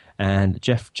 And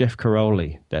Jeff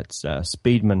Caroli, that's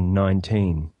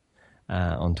Speedman19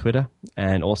 on Twitter.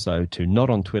 And also to not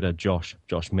on Twitter, Josh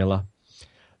Miller.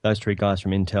 Those 3 guys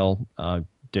from Intel,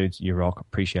 dudes, you rock,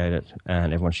 appreciate it.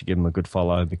 And everyone should give them a good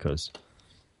follow because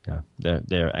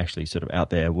they're actually sort of out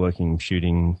there working,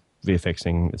 shooting,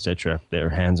 VFXing, etc. They're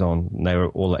hands-on. They were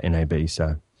all at NAB,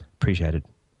 so appreciate it.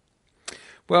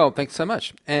 Well, thanks so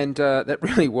much. And that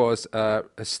really was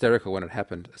hysterical when it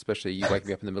happened, especially you waking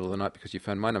me up in the middle of the night because you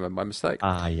found my number by mistake.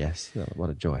 Ah, yes. Oh, what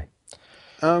a joy.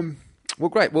 Well,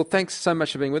 great. Well, thanks so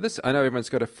much for being with us. I know everyone's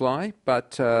got to fly,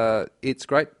 but it's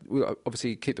great. We'll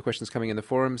obviously keep the questions coming in the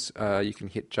forums. You can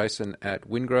hit Jason at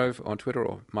Wingrove on Twitter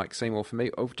or Mike Seymour for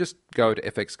me, or just go to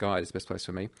FX Guide is the best place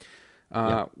for me.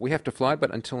 We have to fly,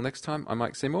 but until next time, I'm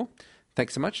Mike Seymour.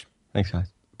 Thanks so much. Thanks,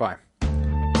 guys. Bye.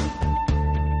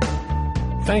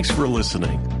 Thanks for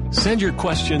listening. Send your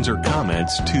questions or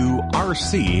comments to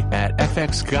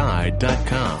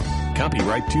rc@fxguide.com.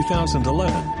 Copyright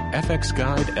 2011, FX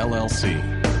Guide,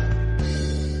 LLC.